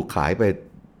ถูกขายไป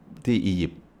ที่อียิ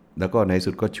ปต์แล้วก็ใน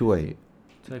สุดก็ช่วย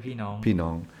พี่น้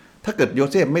องถ้าเกิดโย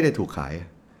เซฟไม่ได้ถูกขาย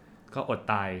ก็อด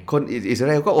ตายคนอิสรา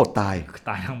เอลก็อดตาย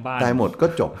ทั้งบ้านตายหมดก็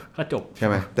จบใช่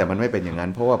ไหมแต่มันไม่เป็นอย่างนั้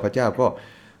นเพราะว่าพระเจ้าก็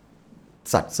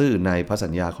สัตย์ซื่อในพระสั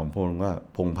ญญาของพระองค์ว่า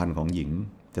พงศ์พันธุ์ของหญิง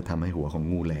จะทำให้หัวของ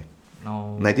งูแหลก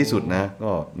ในที่สุดนะ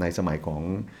ก็ในสมัยของ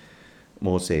โม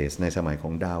เสสในสมัยขอ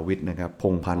งดาวิดนะครับพ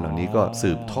งศ์พันธุ์เหล่านี้ก็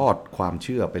สืบทอดความเ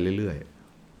ชื่อไปเรื่อย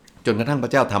ๆจนกระทั่งพร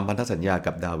ะเจ้าทำพันธสัญญา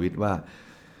กับดาวิดว่า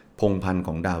พงศ์พันธุ์ข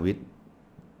องดาวิด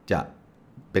จะ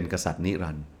เป็นกษัตริย์นิ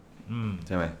รันดร์ใ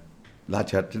ช่ไหม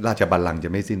ราชบัลลังก์จะ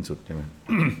ไม่สิ้นสุดใช่ไหม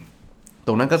ต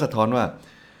รงนั้นก็สะท้อนว่า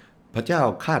พระเจ้า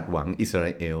คาดหวังอิสรา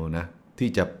เอลนะที่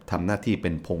จะทำหน้าที่เป็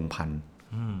นพงศ์พันธุ์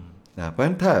นะเพราะฉะ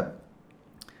นั้นถ้า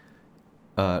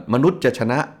มนุษย์จะช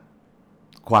นะ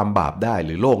ความบาปได้ห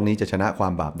รือโลกนี้จะชนะควา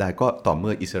มบาปได้ก็ต่อเ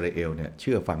มื่ออิสราเอลเนี่ยเ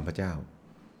ชื่อฟังพระเจ้า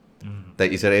แต่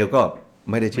อิสราเอลก็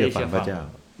ไม่ได้เชื่อฟังพระเจ้า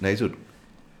ในที่สุด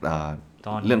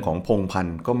เรื่องของพงศ์พัน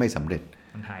ธุ์ก็ไม่สำเร็จ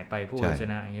มันหายไปผู้ช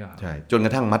นะอย่างนี้หรอใช่จนกร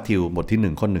ะทั่งมัทธิวบทที่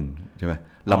1ข้อ1ใช่ไหม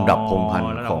ลำดับพงศ์พัน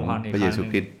ธุ์ของพระเยซู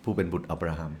คริสต์ผู้เป็นบุตรอับร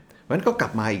าฮัมมันก็กลั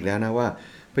บมาอีกแล้วนะว่า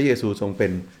พระเยซูทรงเป็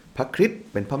นพระคริสต์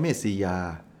เป็นพระเมสสิยา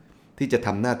ที่จะท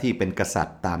ำหน้าที่เป็นกษัตริ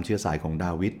ย์ตามเชื้อสายของด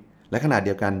าวิดและขณะเ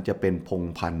ดียวกันจะเป็นพง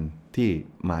ศ์พันธุ์ที่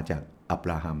มาจากอับ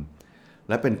ราฮัม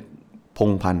และเป็นพ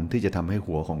งศ์พันธุ์ที่จะทำให้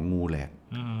หัวของงูแหลก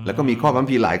แล้วก็มีข้อพระคัม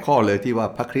ภีร์หลายข้อเลยที่ว่า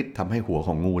พระคริสต์ทำให้หัวข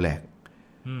องงูแหลก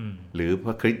หรือพ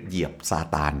ระคริสต์เหยียบซา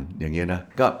ตานอย่างเงี้ยนะ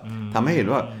ก็ทำให้เห็น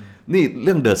ว่านี่เ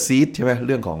รื่องเดอะซีดใช่ไหมเ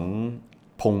รื่องของ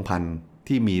พงศ์พันธุ์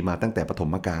ที่มีมาตั้งแต่ปฐ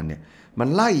มกาลเนี่ยมัน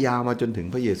ไล่ยาวมาจนถึง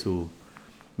พระเยซู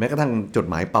แม้กระทั่งจด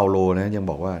หมายเปาโลนะยัง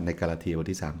บอกว่าในกาลาเทียบท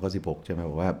ที่3ข้อ16ใช่ไหม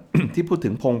บอกว่า ที่พูดถึ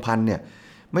งพงศ์พันธุ์เนี่ย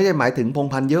ไม่ได้หมายถึงพง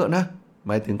ศ์พันธุ์เยอะนะห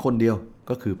มายถึงคนเดียว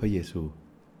ก็คือพระเยซู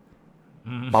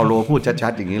เปาโลพูดชั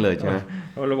ดๆอย่างนี้เลยใช่ไหม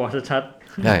เปาโลบอกชัด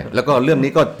ๆใช่แล้วก็เรื่อง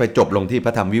นี้ก็ไปจบลงที่พร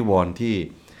ะธรรมวิวรณ์ที่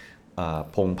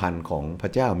พงศ์พันธุ์ของพร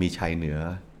ะเจ้ามีชัยเหนือ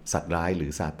สัตว์ร้ายหรื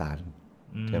อซาตาน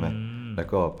ใช่ไหมแล้ว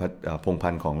ก็พงศ์พั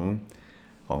นธุ์ข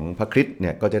องพระคริสต์เ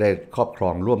นี่ยก็จะได้ครอบครอ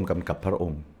งร่วมกันกับพระอ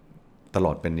งค์ตล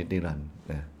อดเป็นนิรันดร์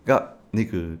นะก็นี่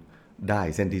คือได้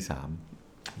เส้นที่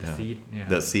3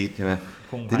 The Seed ใช่ไหม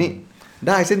ทีนี้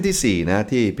ได้เส้นที่4นะ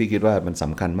ที่พี่คิดว่ามันส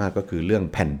ำคัญมากก็คือเรื่อง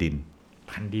แผ่นดิน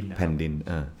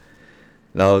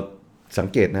เราสัง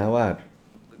เกตนะว่า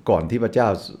ก่อนที่พระเจ้า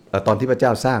ตอนที่พระเจ้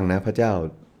าสร้างนะพระเจ้า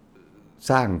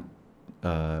สร้าง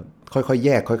ค่อยๆแย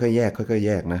ก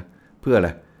นะเพื่ออะไร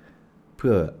เ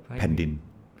พื่อแผ่นดิน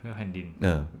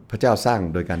พระเจ้าสร้าง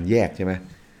โดยการแยกใช่ไหม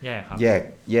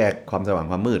แยกความสว่าง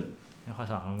ความมืด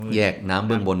แยกน้ำเ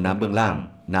บื้องบนน้ำเบื้องล่าง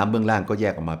น้ำเบื้องล่างก็แย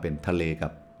กออกมาเป็นทะเลกั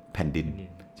บแผ่นดิน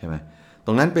ใช่ไหมต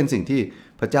รงนั้นเป็นสิ่งที่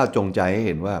พระเจ้าจงใจให้เ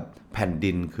ห็นว่าแผ่น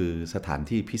ดินคือสถาน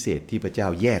ที่พิเศษที่พระเจ้า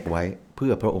แยกไว้เพื่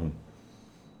อพระองค์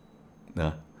น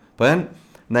ะเพราะฉะนั้น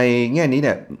ในแง่นี้เ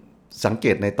นี่ยสังเก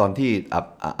ตในตอนที่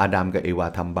อาดัมกับเอวา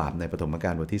ทำบาปในปฐมกา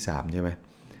ลบทที่3ใช่ไหม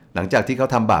หลังจากที่เขา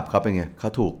ทำบาปเขาเป็นไงเขา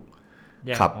ถูก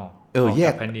ขับแ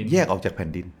ยกออกจากแผ่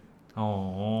นดิน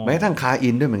แม้กระทั่งคาอิ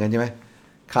นด้วยเหมือนกันใช่ไหม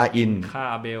ฆ่า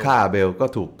อาเบลก็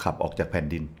ถูกขับออกจากแผ่น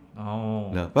ดิน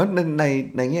เพราะ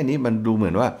ในแง่นี้มันดูเหมื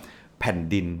อนว่าแผ่น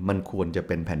ดินมันควรจะเ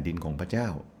ป็นแผ่นดินของพระเจ้า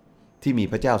ที่มี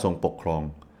พระเจ้าทรงปกครอง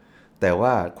แต่ว่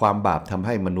าความบาปทำใ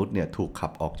ห้มนุษย์เนี่ยถูกขั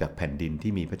บออกจากแผ่นดิน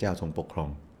ที่มีพระเจ้าทรงปกครอง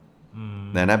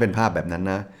นะเป็นภาพแบบนั้น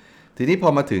นะทีนี้พอ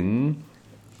มาถึง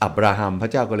อับราฮัมพร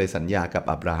ะเจ้าก็เลยสัญญากับ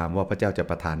อับราฮัมว่าพระเจ้าจะ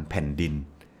ประทานแผ่นดิน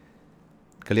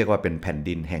เขาเรียกว่าเป็นแผ่น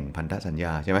ดินแห่งพันธสัญญ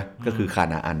าใช่ไหมก็คือคา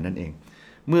นาอันนั่นเอง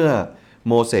เมื่อ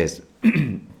โมเสส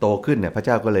โตขึ้นเนี่ยพระเ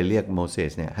จ้าก็เลยเรียกโมเส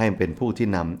สเนี่ยให้เป็นผู้ที่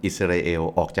นำอิสราเอล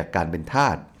ออกจากการเป็นทา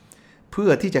สเพื่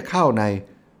อที่จะเข้าใน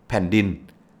แผ่นดิน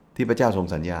ที่พระเจ้าทรง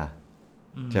สัญญา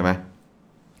ใช่ไหม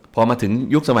พอมาถึง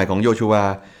ยุคสมัยของโยชู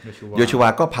วา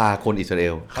ก็พาคนอิสราเอ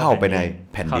ลเข้าไปใน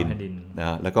แผ่นดินน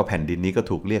ะแล้วก็แผ่นดินนี้ก็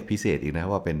ถูกเรียกพิเศษอีกนะ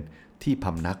ว่าเป็นที่พ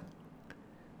ำนัก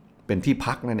เป็นที่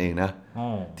พักนั่นเองนะ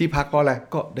ที่พักก็อะไร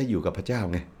ก็ได้อยู่กับพระเจ้า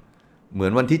ไงเหมือ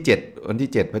นวันที่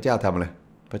7พระเจ้าทำอะไร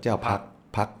พระเจ้าพั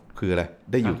กคืออะไร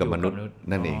ได้อยู่กับมนุษย์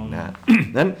นั่นเองนะ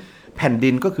นั้นแผ่นดิ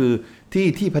นก็คือ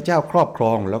ที่พระเจ้าครอบคร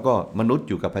องแล้วก็มนุษย์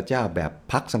อยู่กับพระเจ้าแบบ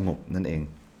พักสงบนั่นเอง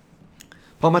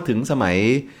พอมาถึงสมัย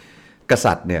ก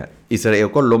ษัตริย์เนี่ยอิสราเอล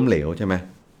ก็ล้มเหลวใช่ไหม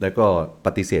แล้วก็ป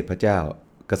ฏิเสธพระเจ้า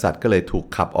กษัตริย์ก็เลยถูก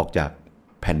ขับออกจาก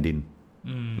แผ่นดิน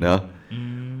เนาะ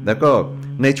แล้วก็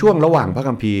ในช่วงระหว่างพระ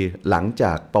คัมภีร์หลังจ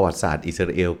ากประวัติศาสตร์อิสร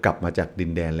าเอลกลับมาจากดิ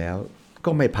นแดนแล้วก็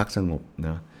ไม่พักสงบเน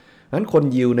าะงั้นคน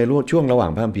ยิวในช่วงระหว่า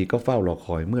งพระคัมภีร์ก็เฝ้ารอค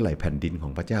อยเมื่อไหร่แผ่นดินขอ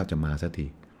งพระเจ้าจะมาสักที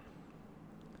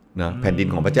นะแผ่นดิน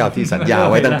ของพระเจ้าที่สัญญา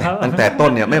ไว้ตั้งแต่ต้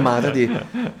นเนี่ยไม่มาสักที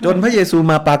จนพระเยซู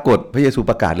มาปรากฏพระเยซู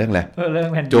ประกาศเรื่องอะไร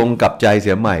จงกลับใจเ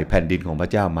สียใหม่แผ่นดินของพระ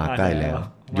เจ้ามาใกล้แล้ว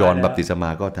ยอห์นบัพติศมา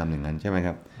ก็ทำอย่างนั้นใช่ไหมค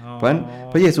รับเพราะฉะนั้น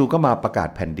พระเยซูก็มาประกาศ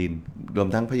แผ่นดินรวม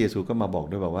ทั้งพระเยซูก็มาบอก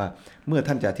ด้วยบอกว่าเมื่อ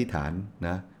ท่านจะอธิษฐานน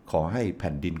ะขอให้แ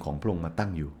ผ่นดินของพระองค์มาตั้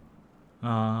งอยู่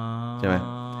ใช่ไหม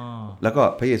แล้วก็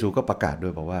พระเยซูก็ประกาศด้ว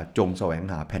ยบอกว่าจงแสวง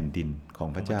หาแผ่นดินของ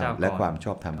พระเจ้าและความช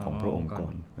อบธรรมของพระองค์ก่อ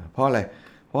นเพราะอะไร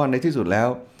เพราะในที่สุดแล้ว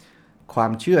ควา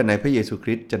มเชื่อในพระเยซูค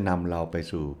ริสต์จะนำเราไป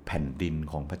สู่แผ่นดิน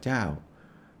ของพระเจ้า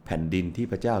แผ่นดินที่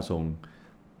พระเจ้าทรง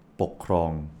ปกครอ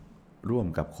งร่วม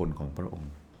กับคนของพระอง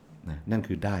ค์นะนั่น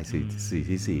คือได้สี่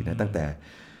ที่สี่นะตั้งแต่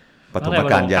ปฐม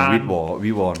กาลยัน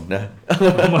วิวรณ์นะ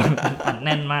แ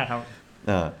น่นมากครับ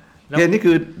เกณฑ์นี้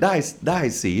คือได้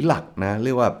สีหลักนะเ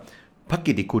รียกว่าพระ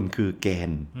กิตติคุณคือแก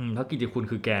นพระกิตติคุณ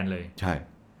คือแกนเลยใช่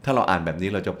ถ้าเราอ่านแบบนี้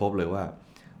เราจะพบเลยว่า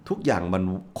ทุกอย่างมัน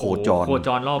โคจร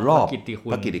รอบพระกิตติคุ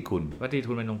ณพระกิตติคุณ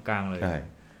เป็นตรงกลางเลยใช่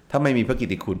ถ้าไม่มีพระกิต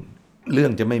ติคุณเรื่อ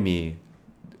งจะไม่มี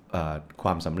คว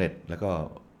ามสำเร็จแล้วก็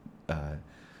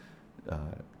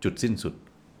จุดสิ้นสุด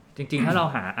จริงๆถ้าเรา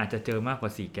หาอาจจะเจอมากกว่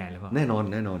า4แกนหรือเปล่าแน่นอ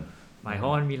นหมายเพรา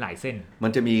ะมันมีหลายเส้นมั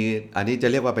นจะมีอันนี้จะ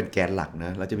เรียกว่าเป็นแกนหลักน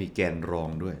ะแล้วจะมีแกนรอง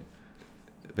ด้วย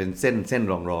เป็นเส้น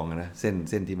รองๆนะเ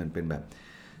ส้นที่มันเป็นแบบ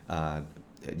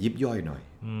ยิบย่อยหน่อย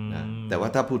นะแต่ว่า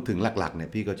ถ้าพูดถึงหลักๆเนี่ย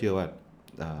พี่ก็เชื่อว่า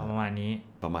ประมาณ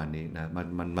นี้นะ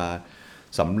มันมา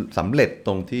สำเร็จต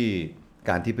รงที่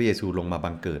การที่พระเยซูลงมา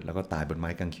บังเกิดแล้วก็ตายบนไม้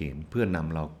กางเขนเพื่อน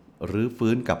ำเรารื้อ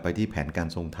ฟื้นกลับไปที่แผนการ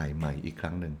ทรงไถ่ใหม่อีกค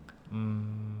รั้งหนึ่ง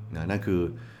นะนั่นคือ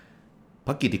พ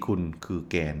ระกิตติคุณคือ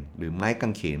แกนหรือไม้กา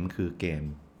งเขนคือแกน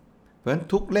เพราะฉะนั้น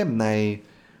ทุกเล่มใน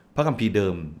พระคัมภีร์เดิ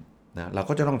มนะเรา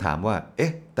ก็จะต้องถามว่าเอ๊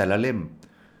ะแต่ละเล่ม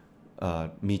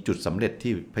มีจุดสำเร็จ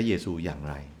ที่พระเยซูอย่าง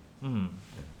ไร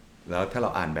แล้วถ้าเรา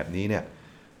อ่านแบบนี้เนี่ย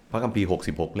พระคัมภีร์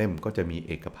66เล่มก็จะมีเ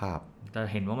อกภาพจะ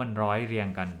เห็นว่ามันร้อยเรียง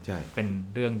กันเป็น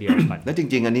เรื่องเดียวกันและจ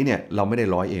ริงๆอันนี้เนี่ยเราไม่ได้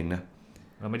ร้อยเองนะ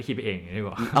เราไม่ได้คิดไปเองนี่ห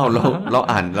ว่าเรา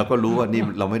อ่านเราก็รู้ว่านี่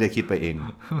เราไม่ได้คิดไปเอง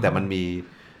แต่มันมี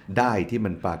ได้ที่มั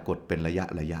นปรากฏเป็นระย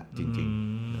ะจริง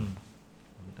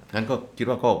ๆงั้นก็คิด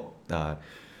ว่าก็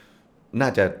น่า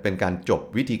จะเป็นการจบ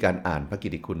วิธีการอ่านพระกิ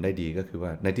ตติคุณได้ดีก็คือว่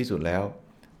าในที่สุดแล้ว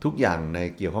ทุกอย่างใน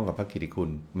เกี่ยวข้องกับพระกิตติคุณ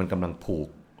มันกำลังผูก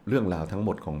เรื่องราวทั้งหม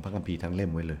ดของพระคัมภีร์ทั้งเล่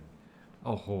มไว้เลยโ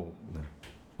อ้โห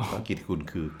พระกิตติคุณ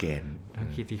คือแกนพระ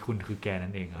กิตติคุณคือแกน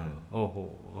นั่นเองครับโอ้โห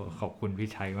ขอบคุณพี่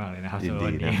ชัยมากเลยนะครับสำหรับ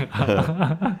วันนี้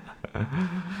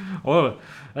โอ้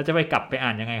เราจะไปกลับไปอ่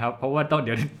านยังไงครับเพราะว่าเ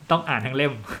ดี๋ยวต้องอ่านทั้งเล่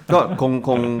มก็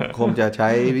คงจะใช้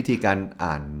วิธีการ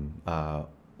อ่าน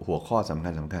หัวข้อสำ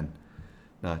คัญ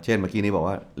นะเช่นเมื่อกี้นี้บอก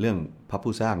ว่าเรื่องพระ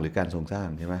ผู้สร้างหรือการทรงสร้าง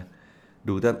ใช่ไหม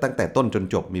ดูตั้งแต่ต้นจน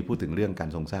จบมีพูดถึงเรื่องการ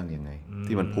ทรงสร้างยังไง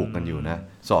ที่มันผูกกันอยู่นะ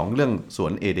2เรื่องสว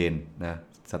นเอเดนนะ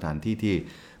สถานที่ที่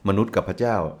มนุษย์กับพระเ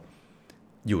จ้า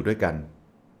อยู่ด้วยกัน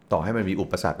ต่อให้มันมีอุ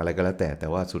ปสรรคอะไรก็แล้วแต่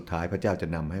ว่าสุดท้ายพระเจ้าจะ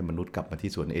นำให้มนุษย์กลับมา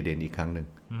ที่สวนเอเดนอีกครั้งหนึ่ง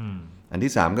อัน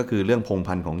ที่3ก็คือเรื่องพงศ์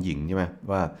พันธุ์ของหญิงใช่ไหม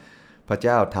ว่าพระเ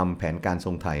จ้าทำแผนการท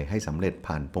รงไถ่ให้สำเร็จ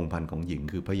ผ่านพงศ์พันธุ์ของหญิง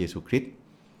คือพระเยซูคริสต์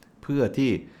เพื่อที่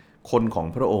คนของ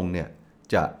พระองค์เนี่ย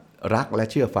จะรักและ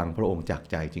เชื่อฟังพระองค์จาก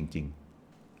ใจจริง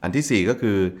ๆอันที่4ก็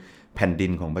คือแผ่นดิ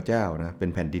นของพระเจ้านะเป็น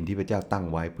แผ่นดินที่พระเจ้าตั้ง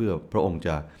ไว้เพื่อพระองค์จ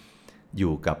ะอ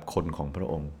ยู่กับคนของพระ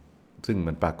องค์ซึ่ง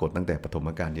มันปรากฏตั้งแต่ปฐม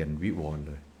กาลยันวิวรณ์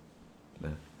เลยน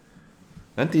ะ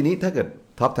งั้นทีนี้ถ้าเกิด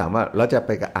ท็อปถามว่าเราจะไ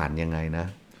ปอ่านยังไงนะ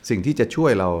สิ่งที่จะช่ว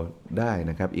ยเราได้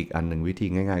นะครับอีกอันหนึ่งวิธี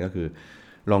ง่ายๆก็คือ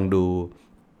ลองดู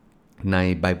ใน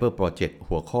Bible Project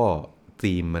หัวข้อ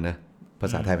ธีมนะภา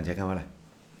ษาไทยมันใช้คำว่าอะไร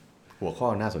หัวข้อ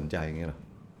น่าสนใจอย่างเงี้ยหรอ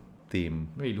ธีม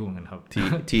ไม่รู้เหมือนกันครับ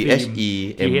THEME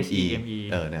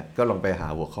เนี่ยก็ลองไปหา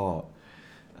หัวข้อ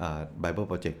Bible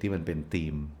Project ที่มันเป็นธี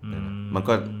มมัน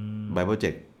ก็ Bible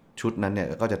Project ชุดนั้นเนี่ย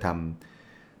ก็จะท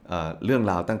ำเรื่อง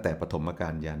ราวตั้งแต่ปฐมกา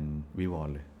ลยันวิวร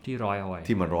ณ์เลยที่ร้อยเอาไว้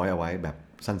ที่มันร้อยเอาไว้แบบ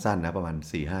สั้นๆนะประมาณ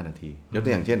 4-5 นาทียกตั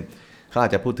วอย่างเช่นเขาอา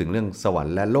จจะพูดถึงเรื่องสวรร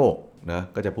ค์และโลกนะ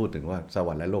ก็จะพูดถึงว่าสว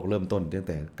รรค์และโลกเริ่มต้นตั้ง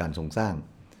แต่การทรงสร้าง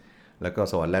แล้วก็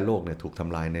สวรรค์และโลกเนี่ยถูกท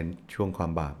ำลายในช่วงควา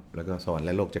มบาปแล้วก็สวรรค์แ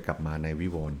ละโลกจะกลับมาในวิ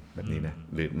วรณ์แบบนี้นะ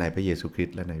หรือในพระเยซูคริส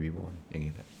ต์และในวิวรณ์อย่าง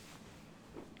นี้นะ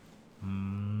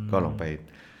ก็ล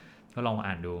อง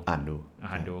อ่านดู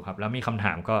ครับแล้วมีคำถ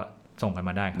ามก็ส่งกัน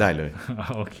มาได้เลย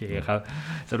โอเคครับ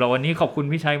สำหรับวันนี้ขอบคุณ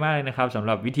พี่ชัยมากเลยนะครับสำห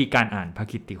รับวิธีการอ่านพระ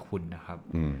กิตติคุณนะครับ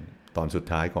ตอนสุด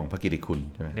ท้ายของพระกิตติคุณ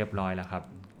ใช่ไหมเรียบร้อยแล้วครับ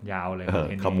ยาวเลย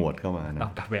ขมวดเข้ามานะต้อ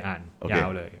งกลับไปอ่านยาว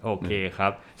เลยโอเคครั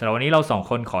บสำหรับวันนี้เรา2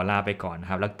คนขอลาไปก่อนนะ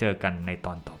ครับแล้วเจอกันในต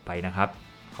อนต่อไปนะครับ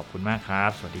ขอบคุณมากครับ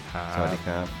สวัสดีครับสวัสดีค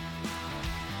รับ